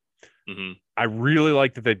awesome. Mm-hmm. I really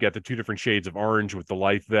like that they've got the two different shades of orange with the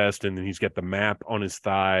life vest, and then he's got the map on his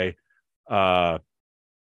thigh. Got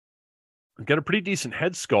a pretty decent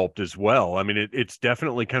head sculpt as well. I mean, it's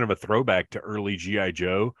definitely kind of a throwback to early G.I.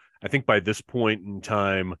 Joe. I think by this point in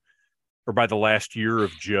time, or by the last year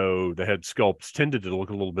of Joe, the head sculpts tended to look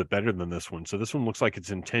a little bit better than this one. So this one looks like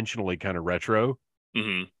it's intentionally kind of retro.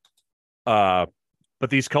 Mm-hmm. But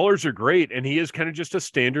these colors are great, and he is kind of just a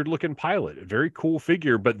standard looking pilot, a very cool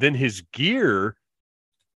figure. But then his gear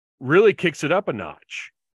really kicks it up a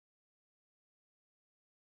notch.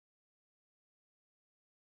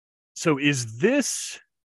 So is this,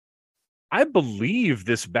 I believe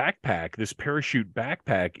this backpack, this parachute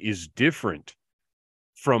backpack, is different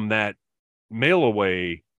from that mail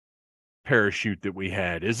away parachute that we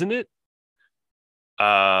had, isn't it?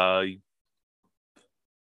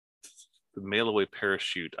 The mail away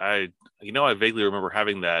parachute. I vaguely remember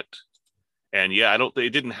having that. And yeah, it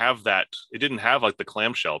didn't have that. It didn't have like the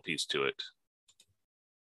clamshell piece to it.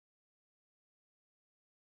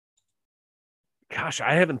 Gosh,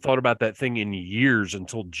 I haven't thought about that thing in years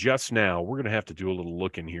until just now. We're going to have to do a little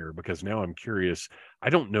look in here because now I'm curious. I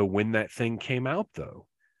don't know when that thing came out, though.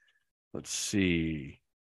 Let's see.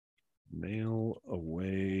 Mail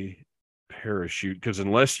away parachute. Because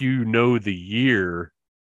unless you know the year,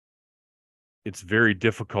 it's very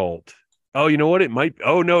difficult. Oh, you know what? It might.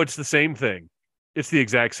 Oh, no, it's the same thing. It's the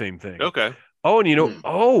exact same thing. Okay. Oh,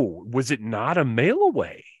 and was it not a mail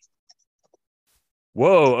away?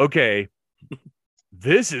 Whoa, okay.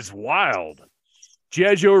 This is wild.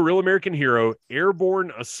 G.I. Joe, Real American Hero,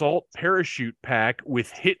 Airborne Assault Parachute Pack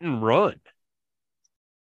with Hit and Run.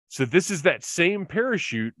 So this is that same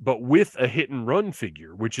parachute, but with a hit and run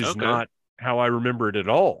figure, which is not how I remember it at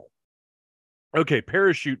all. Okay,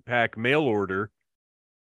 parachute pack, mail order.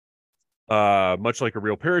 Much like a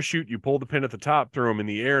real parachute, you pull the pin at the top, throw him in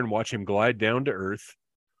the air, and watch him glide down to earth.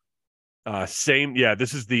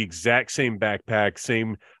 This is the exact same backpack,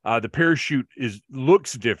 same. The parachute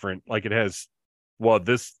looks different, like it has. Well,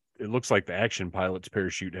 it looks like the Action Pilot's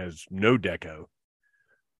parachute has no deco.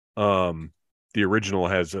 The original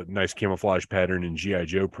has a nice camouflage pattern and G.I.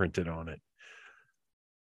 Joe printed on it.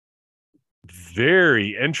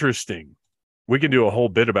 Very interesting. We can do a whole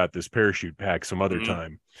bit about this parachute pack some other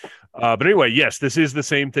time. But anyway, yes, this is the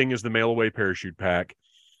same thing as the mail away parachute pack.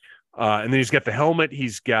 And then he's got the helmet.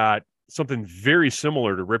 He's got something very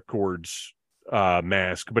similar to Ripcord's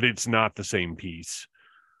mask, but it's not the same piece.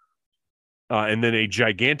 And then a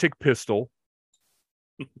gigantic pistol.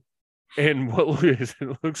 And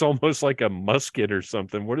it looks almost like a musket or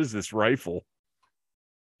something. What is this rifle?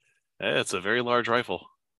 It's a very large rifle.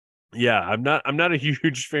 Yeah, I'm not a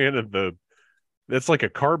huge fan of that's like a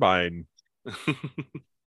carbine.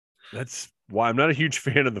 That's why I'm not a huge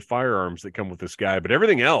fan of the firearms that come with this guy, but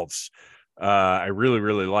everything else I really,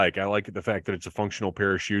 really like. I like the fact that it's a functional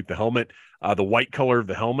parachute. The helmet, the white color of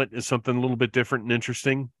the helmet is something a little bit different and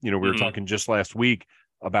interesting. We were talking just last week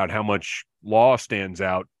about how much Law stands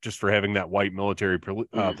out just for having that white military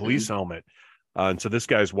police helmet. And so this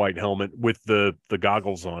guy's white helmet with the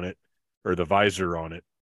goggles on it, or the visor on it,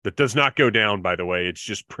 that does not go down, by the way. It's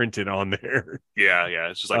just printed on there. Yeah.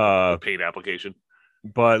 It's just like a paint application.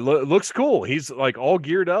 But looks cool. He's like all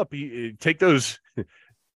geared up. He take those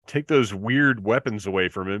take those weird weapons away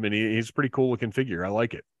from him, and he's a pretty cool looking figure. I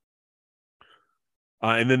like it.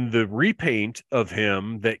 And then the repaint of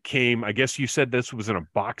him that came, I guess you said this was in a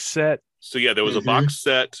box set. So yeah, there was a box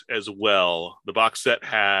set as well. The box set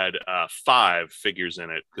had 5 figures in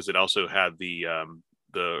it because it also had the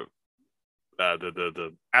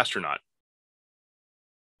astronaut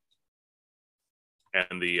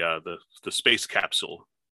and the space capsule.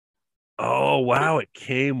 Oh wow! It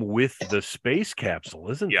came with the space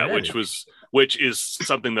capsule, isn't that? Which is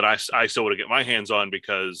something that I still want to get my hands on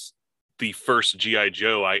because the first GI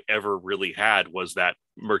Joe I ever really had was that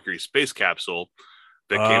Mercury space capsule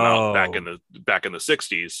that came out back in the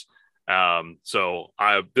 60s. So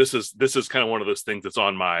this is kind of one of those things that's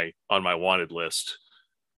on my wanted list.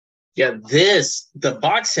 Yeah, the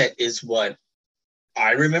box set is what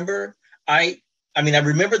I remember. I mean, I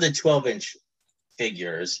remember the 12-inch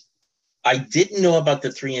figures. I didn't know about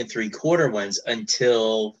the 3 3/4 ones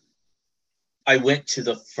until I went to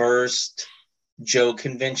the first Joe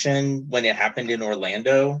convention when it happened in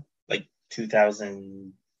Orlando, like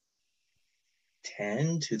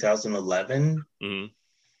 2010, 2011. Mm-hmm.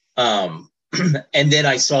 And then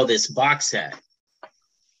I saw this box set,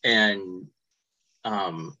 and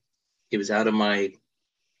it was out of my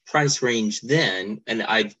price range then, and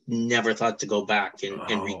I never thought to go back and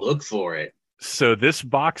relook for it. So this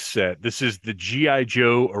box set, this is the G.I.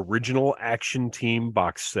 Joe Original Action Team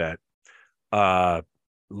box set.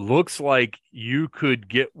 Looks like you could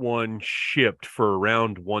get one shipped for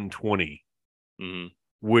around $120,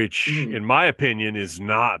 which, in my opinion, is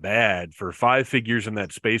not bad for 5 figures in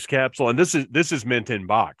that space capsule. And this is mint in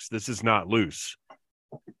box. This is not loose.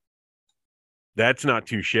 That's not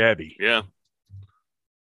too shabby. Yeah.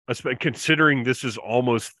 Considering this is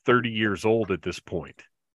almost 30 years old at this point.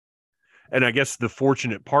 And I guess the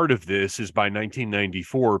fortunate part of this is by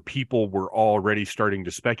 1994, people were already starting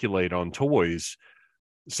to speculate on toys.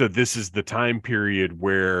 So this is the time period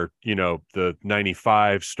where, the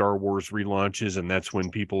 95 Star Wars relaunches, and that's when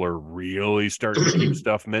people are really starting to keep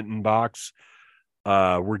stuff mint in box.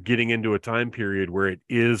 We're getting into a time period where it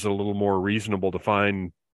is a little more reasonable to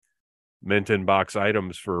find mint in box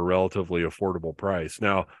items for a relatively affordable price.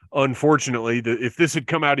 Now, unfortunately, if this had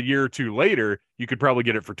come out a year or two later, you could probably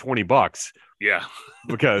get it for $20. Yeah.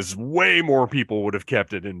 Because way more people would have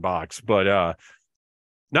kept it in box, but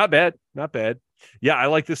not bad. Yeah, I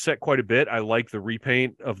like this set quite a bit. I like the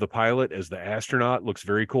repaint of the pilot as the astronaut. Looks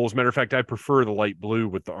very cool. As a matter of fact, I prefer the light blue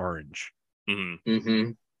with the orange.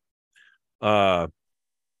 Mm-hmm. So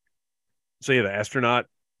yeah, the astronaut,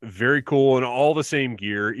 very cool, and all the same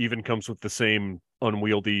gear, even comes with the same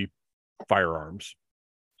unwieldy firearms.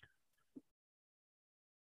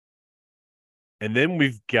 And then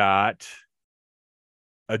we've got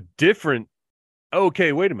a different...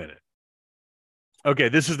 Okay, wait a minute. Okay,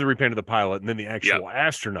 this is the repaint of the pilot, and then the actual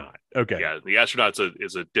astronaut. Okay. Yeah, the astronaut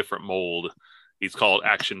is a different mold. He's called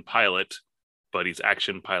Action Pilot, but he's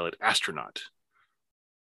Action Pilot Astronaut.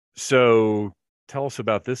 So tell us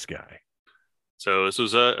about this guy. So this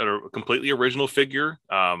was a completely original figure.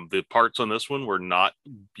 The parts on this one were not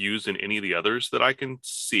used in any of the others that I can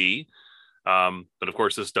see. But of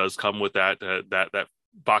course, this does come with that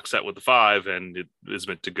box set with the 5, and it is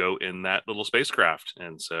meant to go in that little spacecraft.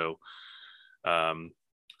 And so,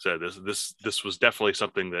 this was definitely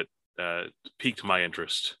something that piqued my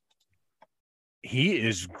interest. He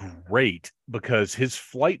is great because his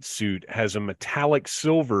flight suit has a metallic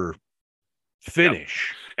silver finish.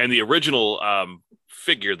 Yep. And the original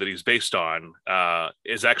figure that he's based on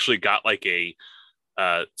is actually got like a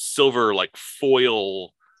silver like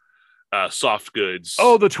foil soft goods.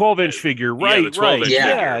 Oh, the 12-inch figure, right? Yeah, the 12-inch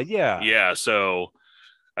right. figure. Yeah. So,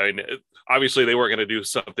 I mean, obviously they weren't going to do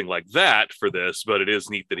something like that for this, but it is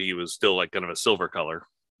neat that he was still like kind of a silver color.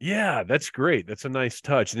 Yeah, that's great. That's a nice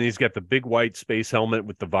touch. And then he's got the big white space helmet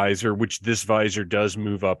with the visor, which this visor does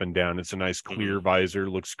move up and down. It's a nice clear visor.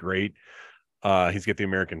 Looks great. He's got the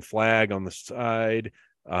American flag on the side.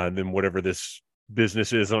 And then whatever this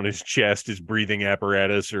business is on his chest, his breathing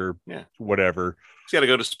apparatus or whatever. He's got to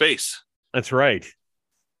go to space. That's right.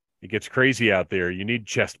 It gets crazy out there. You need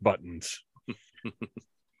chest buttons.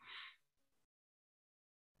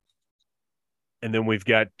 And then we've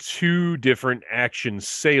got 2 different action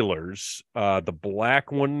sailors. The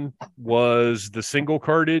black one was the single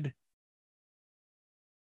carded.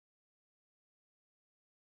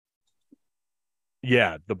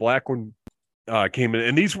 Yeah, the black one came in.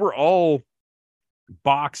 And these were all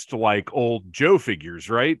boxed like old Joe figures,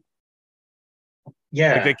 right?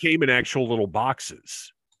 Yeah. Like they came in actual little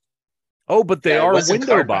boxes. Oh, but they are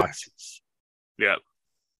window boxes. Yeah.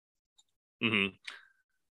 Mm-hmm.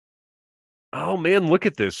 Oh man, look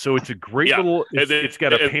at this. So it's a great Yeah. little. And then- It's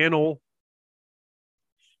got a and- panel.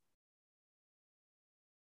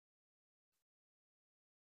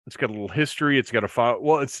 It's got a little history. It's got a file.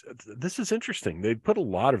 Well, this is interesting. They put a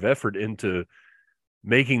lot of effort into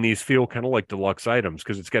making these feel kind of like deluxe items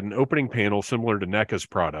because it's got an opening panel similar to NECA's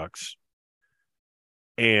products.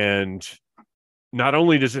 And not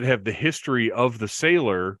only does it have the history of the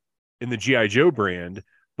sailor in the G.I. Joe brand,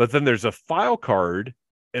 but then there's a file card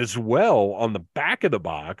as well on the back of the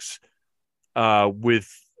box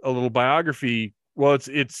with a little biography. Well,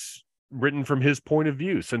 it's written from his point of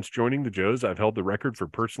view. Since joining the Joes, I've held the record for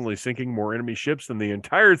personally sinking more enemy ships than the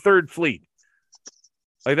entire Third Fleet.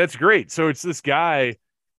 Like, that's great. So it's this guy,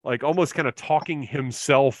 like, almost kind of talking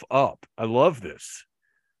himself up. I love this.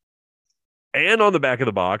 And on the back of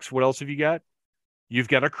the box, what else have you got? You've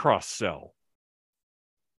got a cross sell.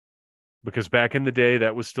 Because back in the day,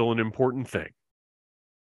 that was still an important thing.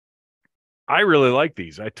 I really like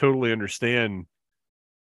these. I totally understand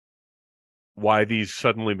why these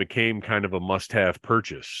suddenly became kind of a must-have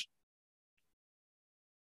purchase.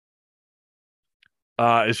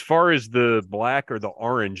 As far as the black or the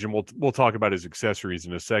orange, and we'll talk about his accessories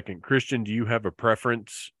in a second. Christian, do you have a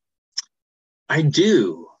preference? I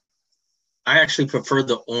do. I actually prefer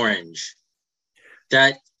the orange.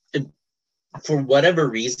 That, for whatever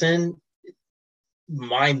reason,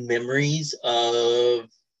 my memories of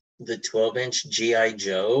the 12-inch G.I.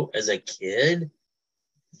 Joe as a kid,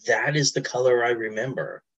 that is the color I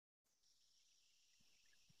remember.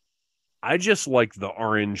 I just like the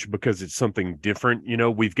orange because it's something different. You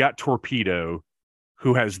know, we've got Torpedo,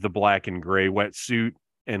 who has the black and gray wetsuit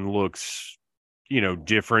and looks,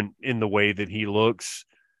 different in the way that he looks.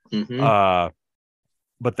 Mm-hmm.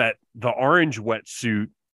 But that the orange wetsuit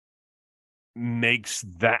makes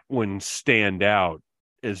that one stand out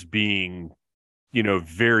as being,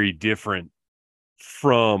 very different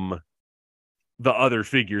from the other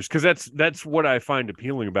figures, because that's what I find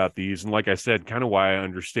appealing about these, and like I said, kind of why I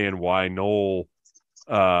understand why Noel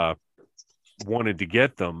wanted to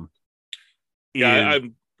get them. Yeah,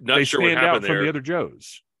 I'm not sure what stand happened out from there. the other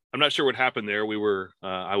Joes. I'm not sure what happened there.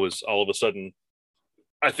 I was all of a sudden,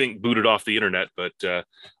 I think, booted off the internet, but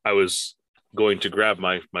I was going to grab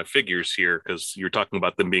my figures here because you're talking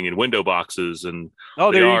about them being in window boxes, and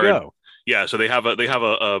there you go. Yeah, so they have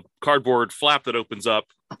a cardboard flap that opens up,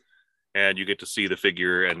 and you get to see the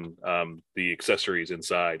figure and the accessories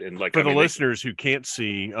inside. And like, for the listeners who can't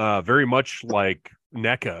see, very much like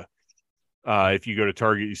NECA. If you go to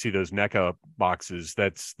Target, you see those NECA boxes.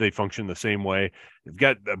 They function the same way. They've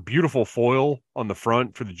got a beautiful foil on the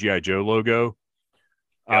front for the G.I. Joe logo.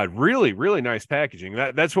 Yep. Really, really nice packaging.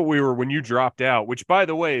 That's what we were when you dropped out, which, by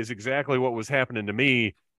the way, is exactly what was happening to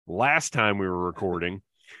me last time we were recording.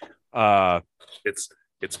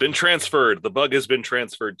 It's been transferred. The bug has been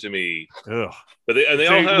transferred to me. Ugh. But they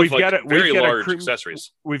all have very large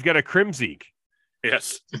accessories. We've got a Crimzeek.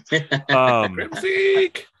 Yes.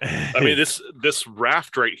 Crimzeek. I mean, this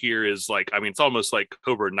raft right here is like, I mean, it's almost like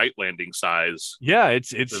Cobra Night Landing size. Yeah,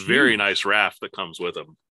 it's a very nice raft that comes with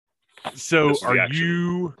them. So are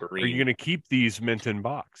you going to keep these mint in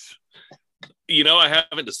box? I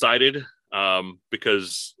haven't decided.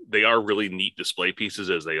 Because they are really neat display pieces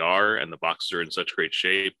as they are, and the boxes are in such great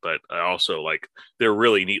shape. But I also they're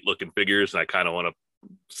really neat looking figures, and I kind of want to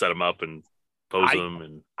set them up and pose them.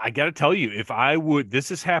 And I got to tell you, this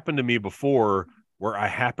has happened to me before, where I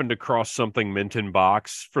happened to cross something mint in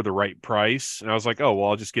box for the right price, and I was like, oh well,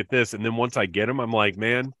 I'll just get this. And then once I get them, I'm like,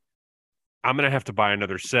 man, I'm gonna have to buy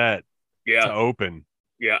another set to open.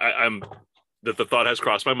 Yeah, I'm. That the thought has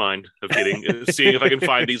crossed my mind of seeing if I can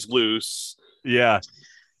find these loose. Yeah.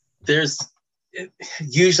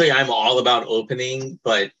 Usually I'm all about opening,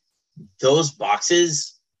 but those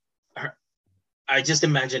boxes I just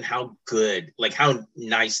imagine how good, how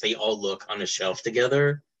nice they all look on a shelf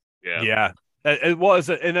together. Yeah. Yeah. It was,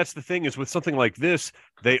 and that's the thing is with something like this,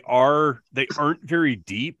 they aren't very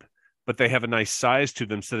deep, but they have a nice size to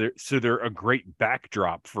them. So they're a great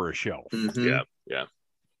backdrop for a shelf. Mm-hmm. Yeah. Yeah.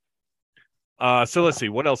 So let's see,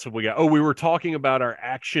 what else have we got? Oh, we were talking about our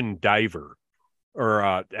action diver or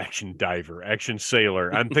action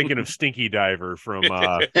sailor. I'm thinking of Stinky Diver from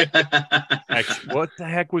what the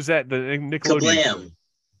heck was that? The Nickelodeon. Kablam.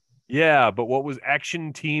 Yeah, but what was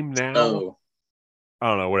Action Team Now? Oh, I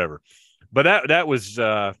don't know, whatever. But that was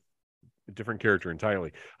a different character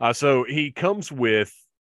entirely. So he's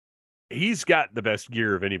got the best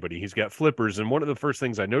gear of anybody. He's got flippers, and one of the first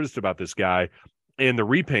things I noticed about this guy and the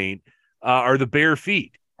repaint are the bare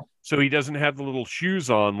feet. So he doesn't have the little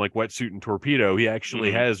shoes on like Wetsuit and Torpedo. He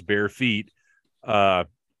actually has bare feet,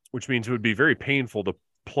 which means it would be very painful to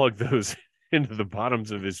plug those into the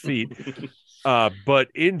bottoms of his feet. But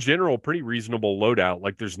in general, pretty reasonable loadout.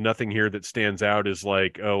 Like there's nothing here that stands out as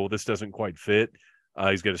like, oh, this doesn't quite fit.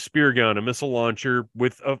 He's got a spear gun, a missile launcher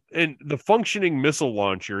and the functioning missile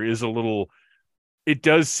launcher is it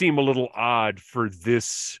does seem a little odd for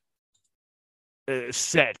this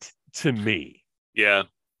set to me. Yeah.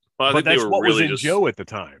 Well, I think that's they were what really was in Joe at the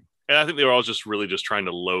time. And I think they were all just really just trying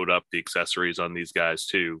to load up the accessories on these guys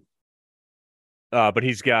too. But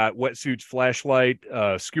he's got wetsuits, flashlight,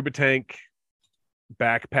 scuba tank,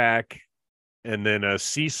 backpack, and then a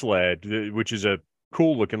sea sled, which is a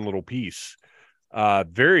cool looking little piece.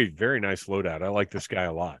 Very, very nice loadout. I like this guy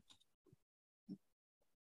a lot.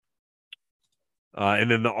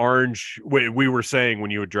 And then the orange, we were saying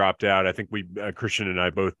when you had dropped out, I think Christian and I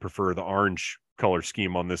both prefer the orange color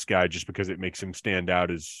scheme on this guy just because it makes him stand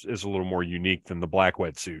out as a little more unique than the black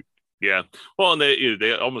wetsuit. Yeah. Well, and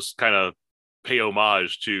they almost kind of pay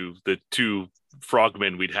homage to the two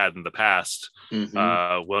frogmen we'd had in the past.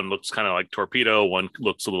 Mm-hmm. One looks kind of like Torpedo, one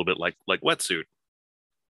looks a little bit like wetsuit.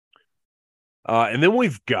 And then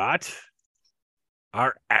we've got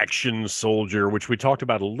our action soldier, which we talked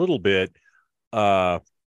about a little bit.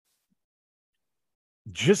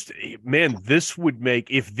 This would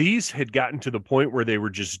make, if these had gotten to the point where they were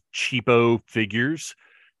just cheapo figures,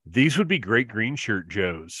 these would be great green shirt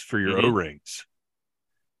Joes for your mm-hmm. O-rings.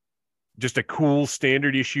 Just a cool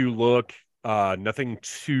standard issue look. Nothing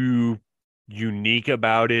too unique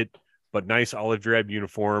about it, but nice olive drab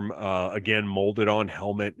uniform. Again, molded on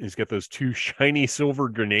helmet. He's got those two shiny silver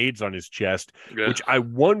grenades on his chest, which I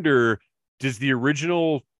wonder, does the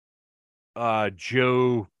original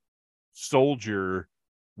Joe soldier,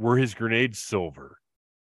 were his grenades silver?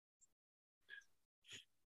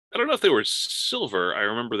 I don't know if they were silver. I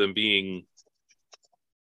remember them being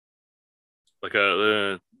like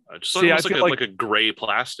like a gray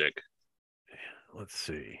plastic. Let's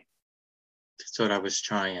see. That's what I was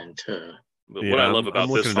trying to. But what I love about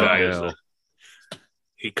this guy is that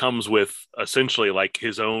he comes with essentially like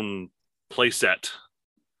his own playset.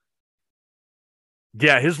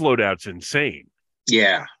 Yeah, his loadout's insane.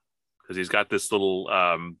 Yeah, because he's got this little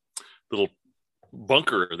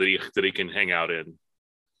bunker that he can hang out in.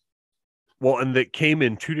 Well, and that came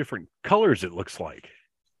in two different colors, it looks like.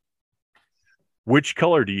 Which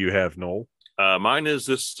color do you have, Noel? Mine is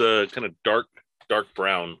this kind of dark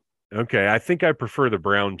brown. Okay, I think I prefer the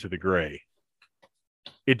brown to the gray.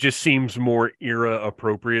 It just seems more era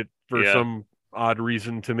appropriate for some odd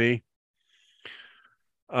reason to me.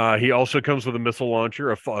 He also comes with a missile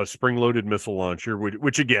launcher, a spring-loaded missile launcher,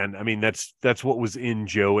 which again, I mean, that's what was in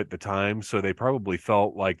Joe at the time. So they probably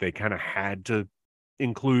felt like they kind of had to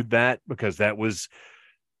include that because it was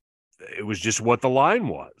just what the line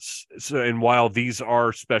was. So, and while these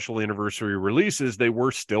are special anniversary releases, they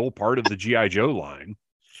were still part of the G.I. Joe line.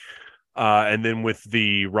 And then with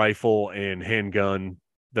the rifle and handgun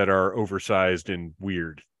that are oversized and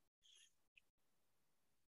weird.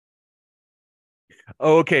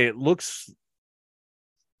 Oh, okay, it looks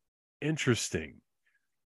interesting.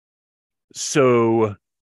 So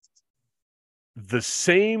the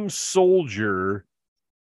same soldier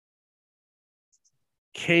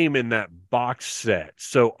came in that box set.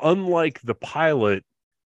 So unlike the pilot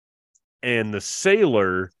and the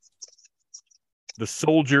sailor, the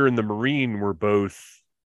soldier and the Marine were both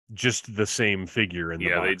just the same figure in the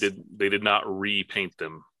box. They did not repaint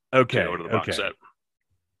them. Okay. To go to the box set.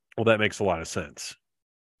 Well, that makes a lot of sense.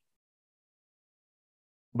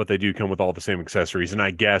 But they do come with all the same accessories. And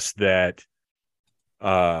I guess that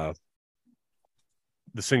the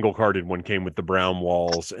single carded one came with the brown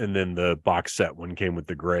walls, and then the box set one came with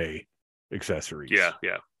the gray accessories. Yeah.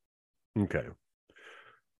 Okay.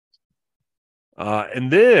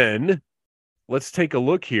 And then let's take a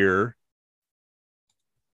look here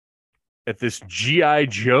at this G.I.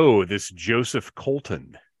 Joe, this Joseph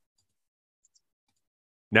Colton.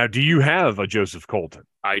 Now, do you have a Joseph Colton?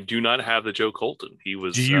 I do not have the Joe Colton. He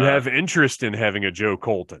was. Do you have interest in having a Joe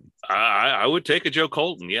Colton? I would take a Joe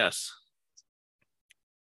Colton, yes.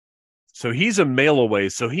 So he's a mail away,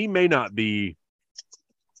 so he might not be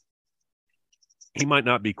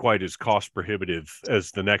quite as cost prohibitive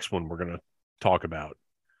as the next one we're going to talk about.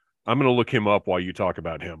 I'm going to look him up while you talk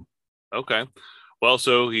about him. Okay. Well,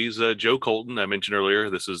 so he's Joe Colton. I mentioned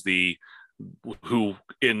earlier, this is who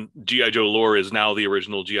in G.I. Joe lore is now the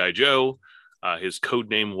original G.I. Joe. His code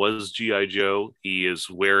name was G.I. Joe. He is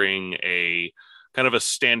wearing a kind of a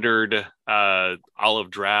standard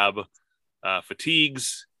olive drab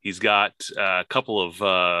fatigues. He's got a couple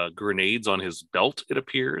of grenades on his belt, it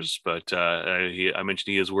appears, but I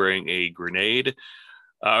mentioned he is wearing a grenade.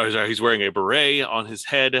 He's wearing a beret on his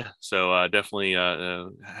head, so definitely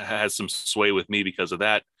has some sway with me because of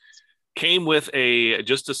that. Came with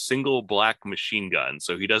just a single black machine gun,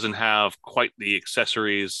 so he doesn't have quite the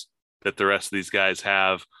accessories that the rest of these guys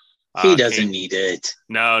have. He doesn't need it.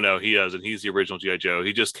 No, he doesn't. He's the original G.I. Joe.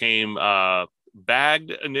 He just came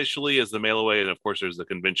bagged initially as the mail away, and of course there's the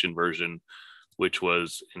convention version, which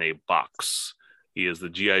was in a box. He is the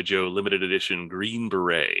G.I. Joe limited edition Green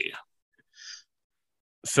Beret.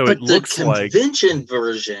 So but it looks the like convention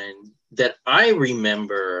version that I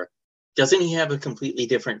remember, doesn't he have a completely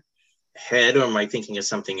different head, or am I thinking of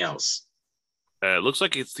something else? It looks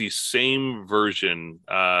like it's the same version,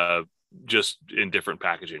 just in different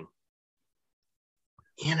packaging.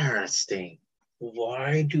 Interesting.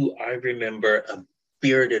 Why do I remember a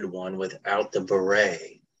bearded one without the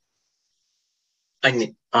beret?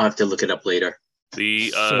 I'll have to look it up later.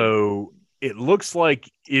 So it looks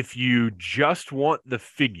like if you just want the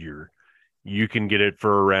figure, you can get it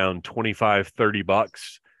for around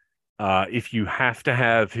 $25-$30. If you have to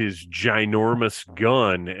have his ginormous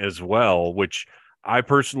gun as well, which I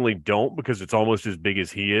personally don't because it's almost as big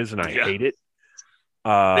as he is, and I hate it.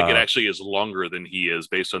 I think it actually is longer than he is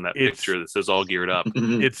based on that picture that says all geared up.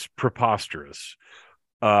 It's preposterous.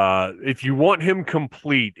 If you want him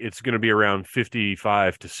complete, it's going to be around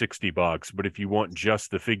 $55-$60. But if you want just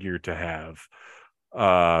the figure to have,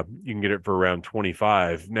 you can get it for around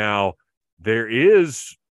 $25. Now, there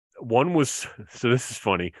is one was, so this is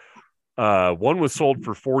funny. One was sold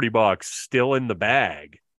for $40, still in the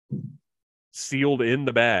bag, sealed in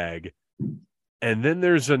the bag. And then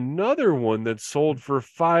there's another one that's sold for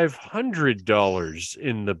 $500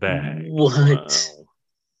 in the bag. What? Wow.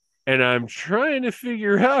 And I'm trying to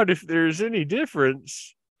figure out if there's any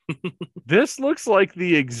difference. This looks like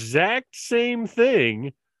the exact same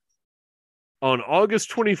thing. On August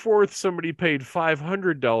 24th, somebody paid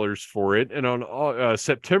 $500 for it. And on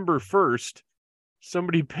September 1st,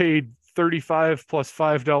 somebody paid $35 plus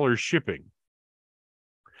 $5 shipping.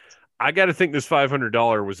 I got to think this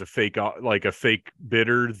 $500 was a fake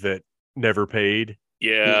bidder that never paid.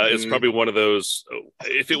 Yeah, it's probably one of those.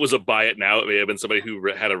 If it was a buy it now, it may have been somebody who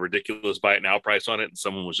had a ridiculous buy it now price on it, and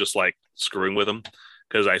someone was just like screwing with them,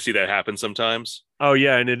 because I see that happen sometimes. Oh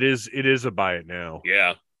yeah, and it is a buy it now.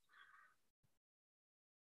 Yeah.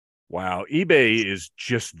 Wow, eBay is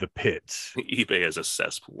just the pits. eBay is a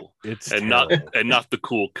cesspool. It's not the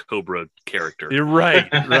cool Cobra character. You're right.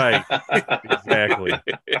 Exactly.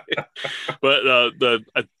 But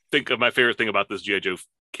I think my favorite thing about this G.I. Joe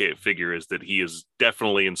figure is that he is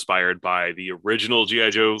definitely inspired by the original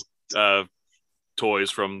G.I. Joe toys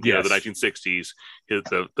from the 1960s.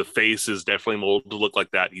 The face is definitely molded to look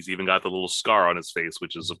like that. He's even got the little scar on his face,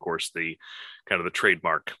 which is of course the kind of the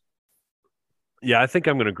trademark. Yeah, I think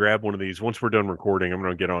I'm going to grab one of these. Once we're done recording, I'm going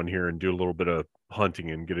to get on here and do a little bit of hunting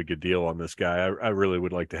and get a good deal on this guy. I really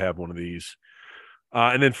would like to have one of these.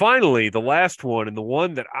 And then finally, the last one, and the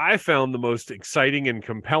one that I found the most exciting and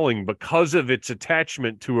compelling because of its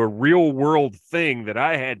attachment to a real world thing that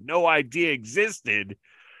I had no idea existed.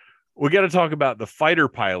 We got to talk about the fighter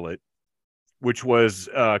pilot, which was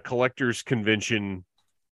a collector's convention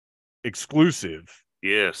exclusive.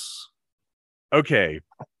 Yes. Okay.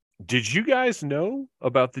 Did you guys know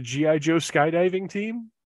about the G.I. Joe skydiving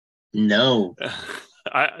team? No.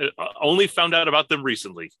 I only found out about them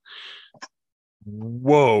recently.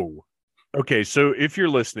 Whoa. Okay, so if you're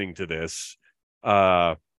listening to this,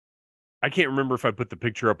 I can't remember if I put the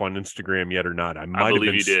picture up on Instagram yet or not. I might have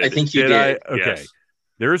been. You did. I think you did. Okay. Yes.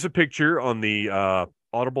 There is a picture on the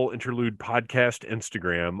Audible Interlude podcast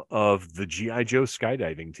Instagram of the G.I. Joe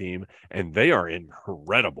skydiving team, and they are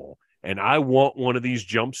incredible. And I want one of these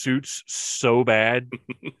jumpsuits so bad.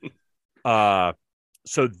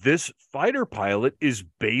 So this fighter pilot is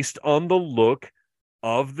based on the look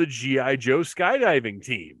of the G.I. Joe skydiving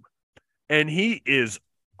team. And he is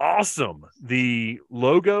awesome. The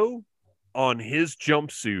logo on his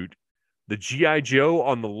jumpsuit, the G.I. Joe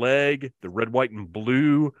on the leg, the red, white, and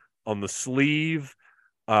blue on the sleeve.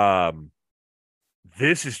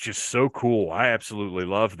 This is just so cool. I absolutely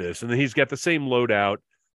love this. And then he's got the same loadout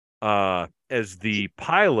as the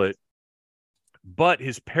pilot, but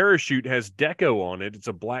his parachute has deco on it. It's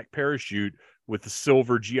a black parachute with the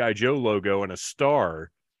silver G.I. Joe logo and a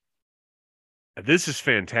star. This is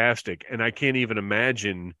fantastic, and I can't even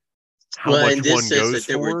imagine how much and this one says goes that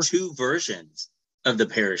there for. were two versions of the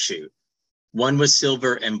parachute. One was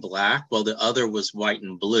silver and black, while the other was white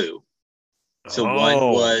and blue. So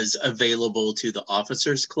one was available to the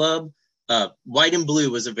Officers Club. White and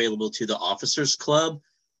blue was available to the Officers Club.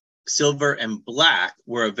 Silver and black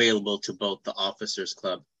were available to both the Officers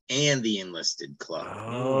Club and the Enlisted Club.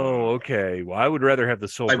 Oh, okay. Well, I would rather have the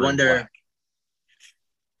silver. I wonder. And black.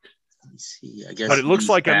 Let me see. I guess. But it looks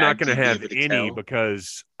like I'm not going to have to any tell?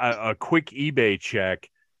 because a quick eBay check.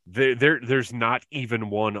 There's not even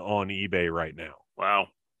one on eBay right now. Wow.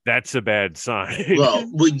 That's a bad sign. Well,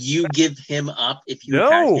 would you give him up if you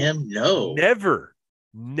had him? No.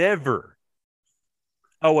 Never.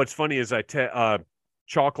 Oh, what's funny is Chalkline,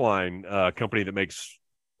 company that makes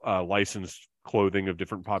licensed clothing of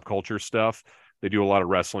different pop culture stuff. They do a lot of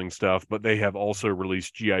wrestling stuff, but they have also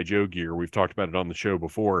released G.I. Joe gear. We've talked about it on the show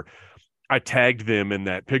before. I tagged them in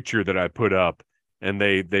that picture that I put up, and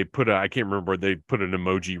they put I can't remember, they put an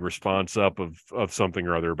emoji response up of something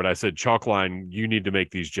or other, but I said, Chalkline, you need to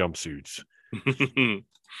make these jumpsuits.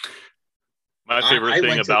 My favorite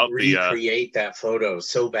thing about the recreate that photo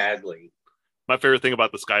so badly. My favorite thing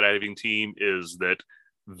about the skydiving team is that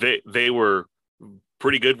they were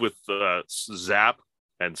pretty good with Zap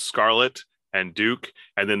and Scarlett and Duke,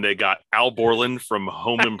 and then they got Al Borland from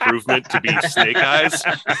Home Improvement to be Snake Eyes.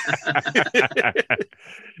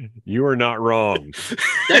 You are not wrong.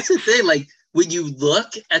 That's the thing. Like, when you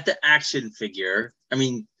look at the action figure, I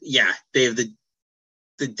mean, yeah, they have the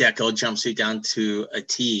deco jumpsuit down to a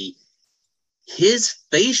T. His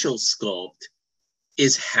facial sculpt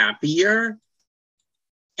is happier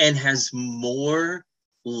and has more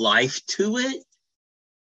life to it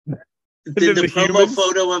than the promo humans?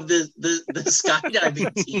 photo of the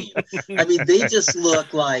skydiving team. I mean, they just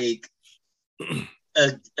look like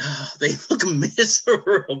they look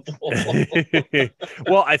miserable.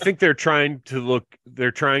 Well, I think they're trying to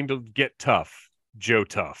get tough, Joe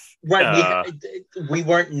Tough. Right. We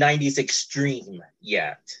weren't 90s extreme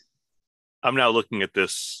yet. I'm now looking at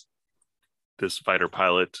this fighter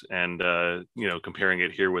pilot and comparing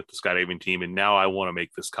it here with the skydiving team, and now I want to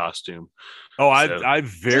make this costume. Oh, I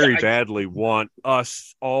very badly want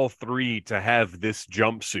us all three to have this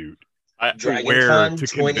jumpsuit to wear to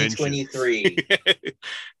 2023.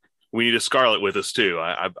 We need a Scarlett with us too.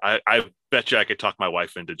 I bet you I could talk my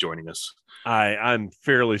wife into joining us. I'm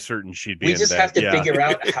fairly certain she'd be. We just have to figure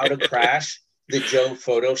out how to crash the Joe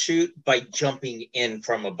photo shoot by jumping in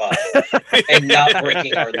from above and not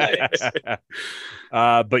breaking our legs.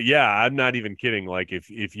 But yeah, I'm not even kidding. Like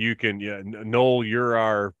if you can, Noel, you're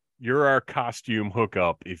our costume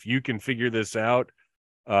hookup. If you can figure this out,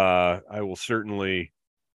 I will certainly.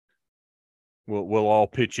 We'll all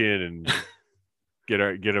pitch in and get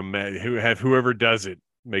them. Whoever does it,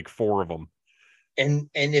 make 4 of them. And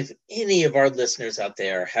if any of our listeners out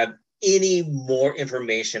there have any more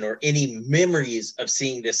information or any memories of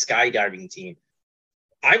seeing this skydiving team,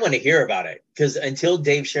 I want to hear about it, because until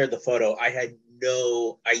Dave shared the photo, I had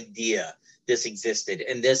no idea this existed.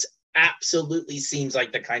 And this absolutely seems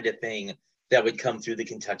like the kind of thing that would come through the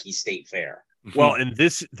Kentucky State Fair. Well, and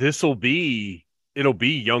it'll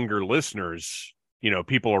be younger listeners,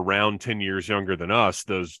 people around 10 years younger than us,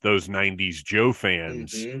 those 90s Joe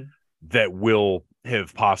fans that will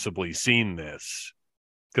have possibly seen this.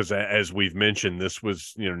 Because as we've mentioned, this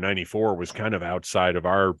was, 94 was kind of outside of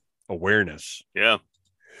our awareness. Yeah.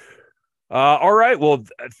 All right. Well,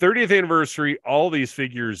 30th anniversary, all these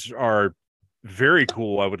figures are very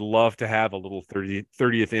cool. I would love to have a little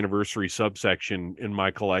 30th anniversary subsection in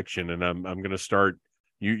my collection. And I'm going to start.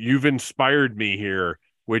 You've inspired me here,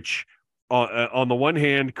 which on the one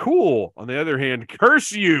hand, cool. On the other hand,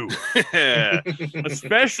 curse you.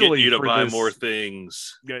 Especially get you to for buy this, more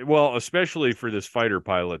things. Well, especially for this fighter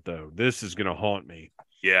pilot, though. This is going to haunt me.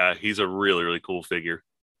 Yeah, he's a really, really cool figure.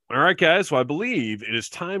 All right, guys. So I believe it is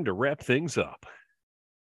time to wrap things up.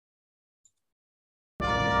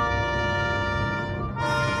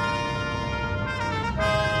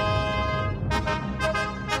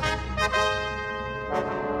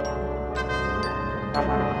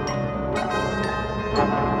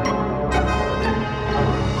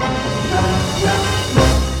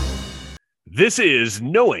 This is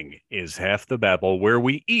Knowing is Half the Battle, where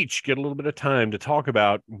we each get a little bit of time to talk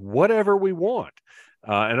about whatever we want.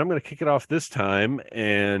 And I'm going to kick it off this time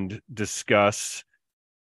and discuss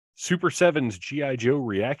Super 7's G.I. Joe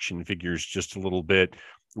reaction figures just a little bit.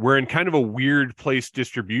 We're in kind of a weird place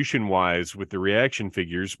distribution-wise with the reaction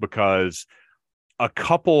figures because a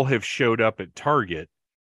couple have showed up at Target,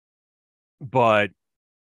 but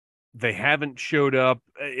they haven't showed up.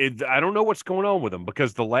 I don't know what's going on with them,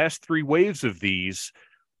 because the last 3 waves of these,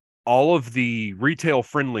 all of the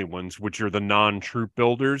retail-friendly ones, which are the non-troop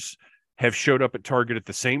builders, have showed up at Target at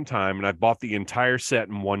the same time, and I bought the entire set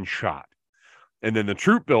in one shot. And then the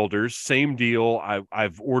troop builders, same deal.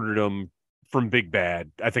 I've ordered them from Big Bad.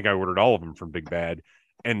 I think I ordered all of them from Big Bad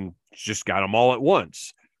and just got them all at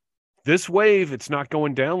once. This wave, it's not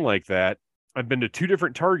going down like that. I've been to 2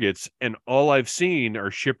 different Targets, and all I've seen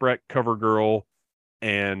are Shipwreck, CoverGirl,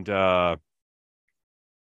 and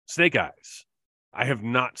Snake Eyes. I have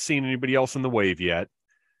not seen anybody else in the wave yet.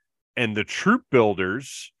 And the troop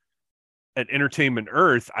builders at Entertainment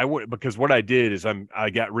Earth, because what I did is I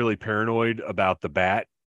got really paranoid about the bat,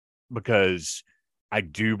 because I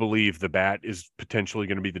do believe the bat is potentially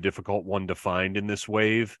going to be the difficult one to find in this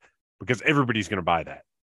wave, because everybody's going to buy that.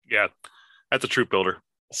 Yeah, that's a troop builder.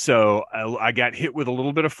 So I got hit with a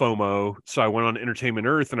little bit of FOMO. So I went on Entertainment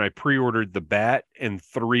Earth and I pre-ordered the bat and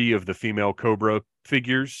 3 of the female Cobra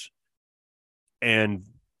figures. And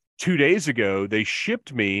 2 days ago, they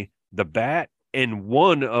shipped me the bat and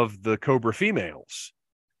 1 of the Cobra females.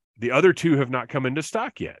 The other 2 have not come into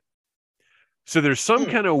stock yet. So there's some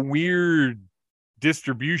kind of weird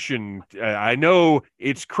distribution. I know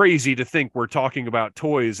it's crazy to think we're talking about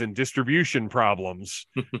toys and distribution problems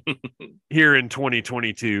here in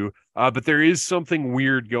 2022, but there is something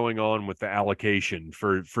weird going on with the allocation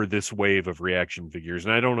for this wave of reaction figures,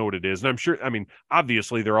 and I don't know what it is. And I'm sure, I mean,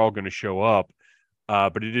 obviously they're all going to show up,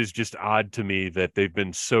 but it is just odd to me that they've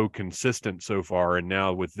been so consistent so far, and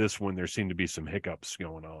now with this one there seem to be some hiccups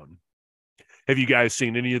going on. Have you guys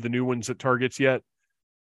seen any of the new ones at Targets yet?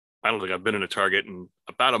 I don't think I've been in a Target in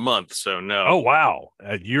about a month, so no. Oh, wow.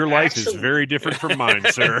 Your life is very different from mine,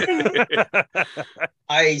 sir.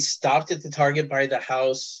 I stopped at the Target by the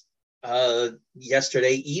house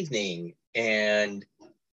yesterday evening, and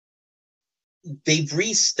they've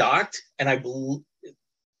restocked, and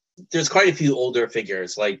there's quite a few older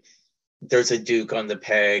figures. Like, there's a Duke on the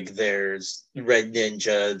peg, there's Red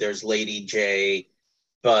Ninja, there's Lady J,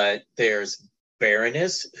 but there's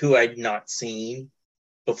Baroness, who I'd not seen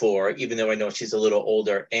before, even though I know she's a little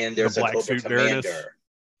older, and there's a Cobra Commander.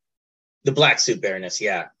 The Black Suit Baroness,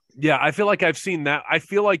 yeah. Yeah, I feel like I've seen that. I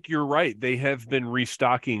feel like you're right. They have been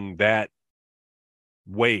restocking that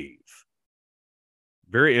wave.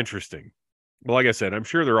 Very interesting. Well, like I said, I'm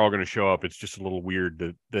sure they're all going to show up. It's just a little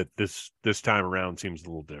weird that this time around seems a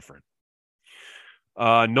little different.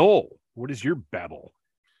 Noel, what is your babble?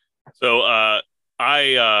 So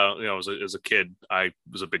as a kid, I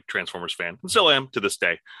was a big Transformers fan, and still am to this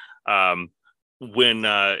day. When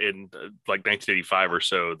in like 1985 or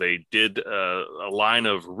so, they did a line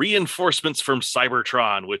of reinforcements from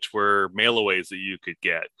Cybertron, which were mail-aways that you could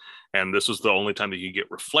get. And this was the only time that you could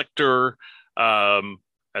get Reflector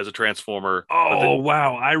as a Transformer. Oh,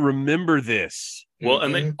 wow. I remember this. Well,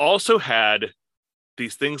 and they also had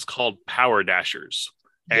these things called Power Dashers.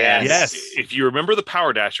 And yes. If you remember the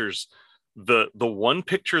Power Dashers, the one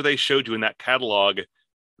picture they showed you in that catalog,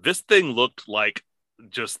 this thing looked like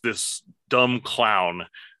just this dumb clown,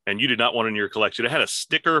 and you did not want it in your collection. It had a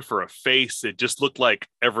sticker for a face. It just looked like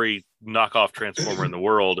every knockoff Transformer in the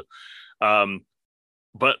world.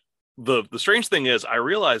 But the strange thing is, I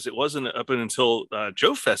realized it wasn't up until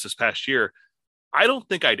Joe Fest this past year. I don't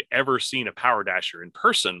think I'd ever seen a Power Dasher in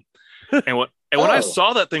person. And when I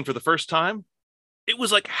saw that thing for the first time, it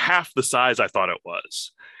was like half the size I thought it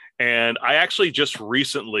was. And I actually just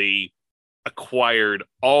recently acquired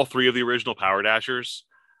all 3 of the original Power Dashers.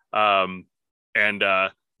 And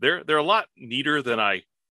they're a lot neater than I,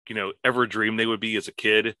 ever dreamed they would be as a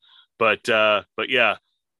kid. But yeah,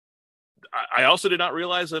 I also did not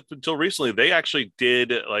realize up until recently, they actually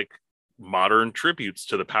did like modern tributes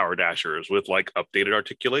to the Power Dashers with like updated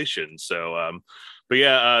articulation. So, but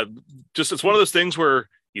yeah, just, it's one of those things where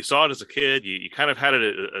you saw it as a kid, you kind of had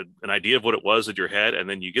an idea of what it was in your head, and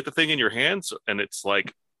then you get the thing in your hands and it's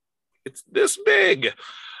like, it's this big.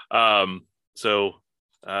 I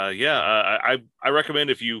recommend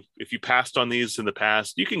if you passed on these in the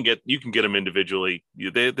past, you can get them individually.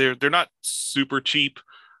 They're not super cheap,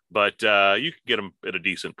 but you can get them at a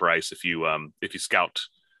decent price if you scout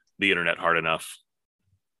the internet hard enough.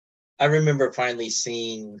 I remember finally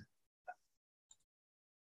seeing,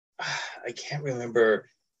 I can't remember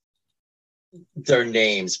their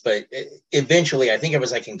names, but eventually I think I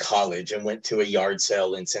was like in college and went to a yard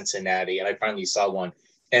sale in Cincinnati, and I finally saw one.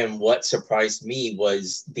 And what surprised me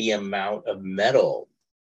was the amount of metal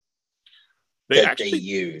they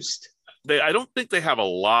used. I don't think they have a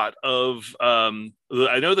lot of, I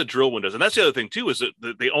know the drill one does. And that's the other thing too, is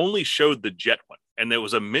that they only showed the jet one. And there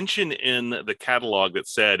was a mention in the catalog that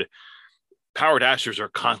said Power Dashers are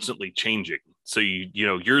constantly changing. So,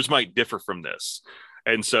 yours might differ from this.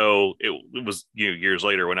 And so it was, years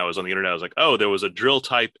later when I was on the internet, I was like, oh, there was a drill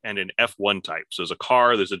type and an F1 type. So there's a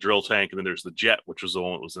car, there's a drill tank, and then there's the jet, which was the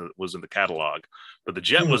one that was in the catalog. But the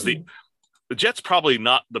jet was the jet's probably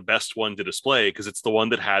not the best one to display because it's the one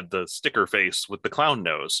that had the sticker face with the clown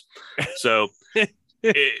nose. So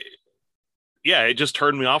yeah, it just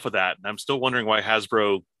turned me off of that. And I'm still wondering why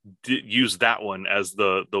Hasbro used that one as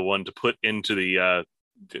the one to put into the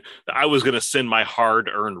I was going to send my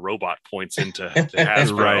hard-earned robot points into to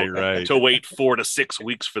Hasbro right. to wait 4 to 6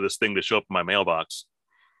 weeks for this thing to show up in my mailbox.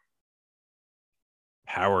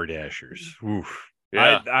 Power Dashers. Oof.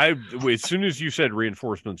 Yeah. I as soon as you said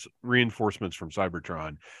reinforcements from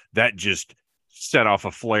Cybertron, that just set off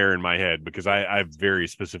a flare in my head because I very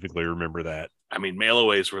specifically remember that. I mean,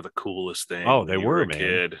 mailaways were the coolest thing. Oh, they were, a man.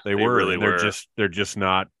 kid. They were. Really and were. They're just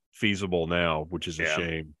not feasible now, which is a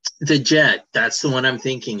shame. The Jet, that's the one I'm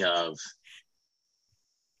thinking of.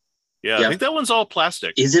 Yeah, yep. I think that one's all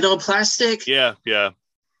plastic. Is it all plastic? Yeah.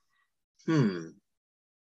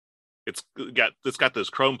 It's got those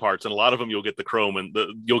chrome parts, and a lot of them you'll get the chrome, and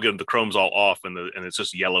you'll get the chrome's all off, and it's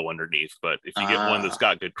just yellow underneath. But if you get one that's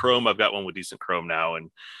got good chrome, I've got one with decent chrome now,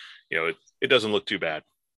 and it doesn't look too bad.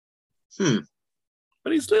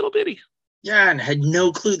 But he's little bitty. Yeah, and had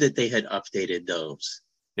no clue that they had updated those.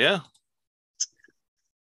 Yeah.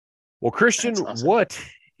 Well, Christian, awesome. What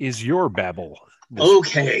is your babble?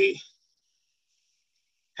 Okay.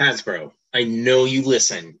 Hasbro, I know you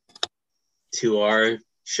listen to our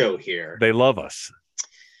show here. They love us.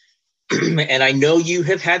 And I know you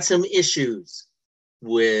have had some issues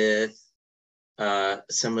with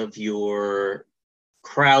some of your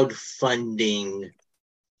crowdfunding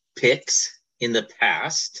picks in the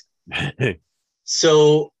past.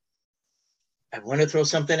 So I want to throw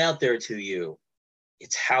something out there to you.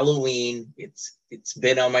 It's Halloween. It's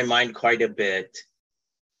been on my mind quite a bit.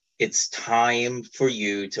 It's time for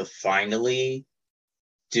you to finally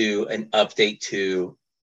do an update to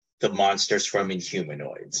the monsters from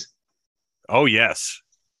Inhumanoids. Oh, yes.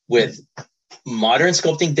 With modern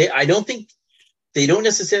sculpting, I don't think they don't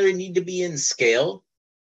necessarily need to be in scale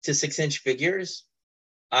to 6-inch figures.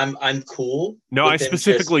 I'm cool. No, I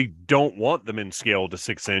specifically don't want them in scale to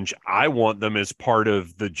 6-inch. I want them as part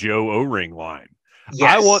of the Joe O-Ring line.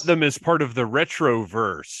 Yes. I want them as part of the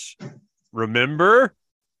Retroverse. Remember?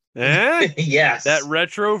 Yes. That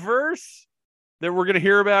Retroverse that we're going to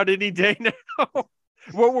hear about any day now.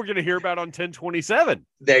 What we're going to hear about on 10/27.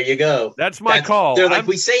 There you go. That's my call. They're like,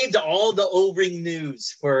 we saved all the O-Ring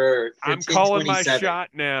news for I'm calling my shot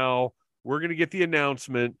now. We're going to get the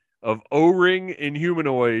announcement of O-Ring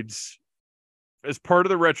Inhumanoids as part of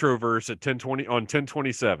the Retroverse at 10/20 on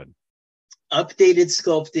 10/27. Updated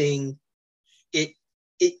sculpting.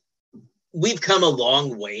 We've come a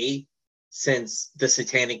long way since the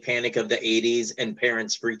satanic panic of the 80s and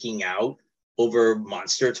parents freaking out over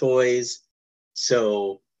monster toys.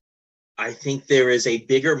 So I think there is a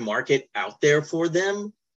bigger market out there for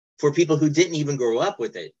them, for people who didn't even grow up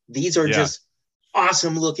with it. These are just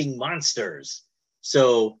awesome looking monsters.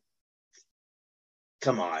 So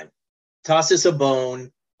come on, toss us a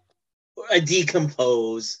bone, a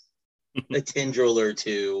decompose, a tendril or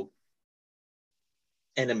two,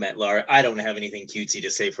 and a Metlar. I don't have anything cutesy to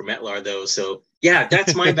say for Metlar though. So yeah,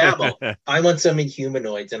 that's my babble. I want some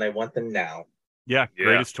Inhumanoids and I want them now. Yeah,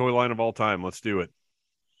 greatest toy line of all time. Let's do it.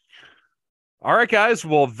 All right, guys.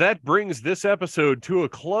 Well, that brings this episode to a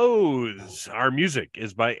close. Our music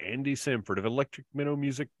is by Andy Samford of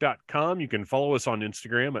electricminnowmusic.com. You can follow us on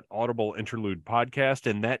Instagram at Audible Interlude Podcast,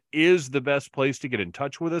 and that is the best place to get in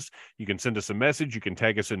touch with us. You can send us a message. You can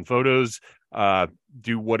tag us in photos.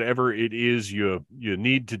 Do whatever it is you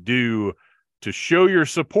need to do to show your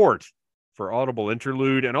support for Audible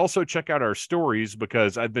Interlude, and also check out our stories,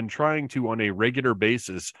 because I've been trying to, on a regular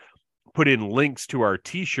basis, put in links to our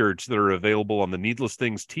t-shirts that are available on the Needless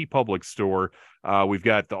Things TeePublic store. We've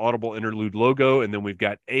got the Audible Interlude logo, and then we've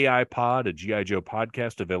got AI Pod, a G.I. Joe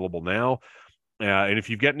podcast, available now. And if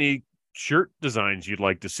you've got any shirt designs you'd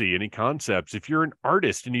like to see, any concepts, if you're an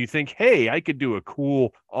artist and you think, hey, I could do a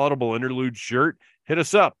cool Audible Interlude shirt, hit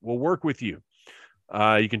us up. We'll work with you.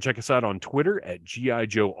 You can check us out on Twitter at G.I.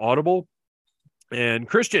 Joe Audible. And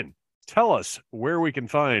Christian, tell us where we can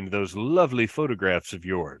find those lovely photographs of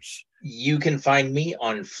yours. You can find me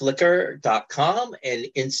on Flickr.com and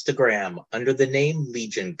Instagram under the name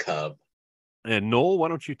Legion Cub. And Noel, why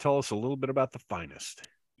don't you tell us a little bit about The Finest?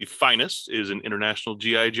 The Finest is an international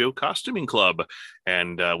G.I. Joe costuming club,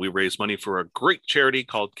 and we raise money for a great charity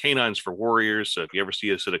called Canines for Warriors. So if you ever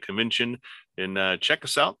see us at a convention, then check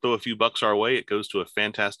us out. Throw a few bucks our way. It goes to a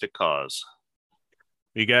fantastic cause.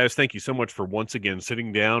 You guys, thank you so much for once again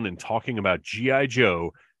sitting down and talking about G.I.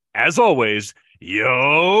 Joe. As always,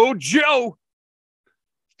 Yo Joe!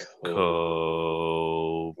 Cobra.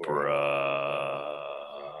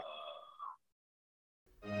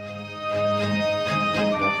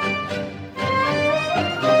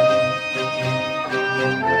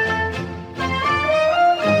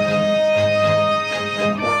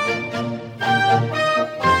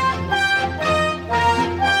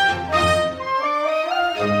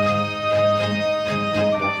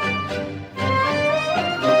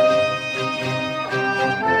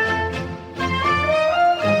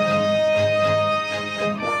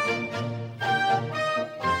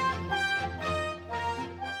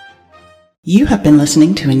 You have been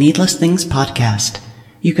listening to a Needless Things podcast.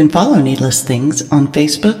 You can follow Needless Things on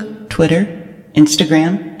Facebook, Twitter,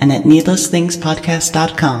 Instagram, and at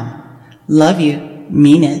needlessthingspodcast.com. Love you.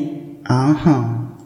 Mean it. Uh-huh.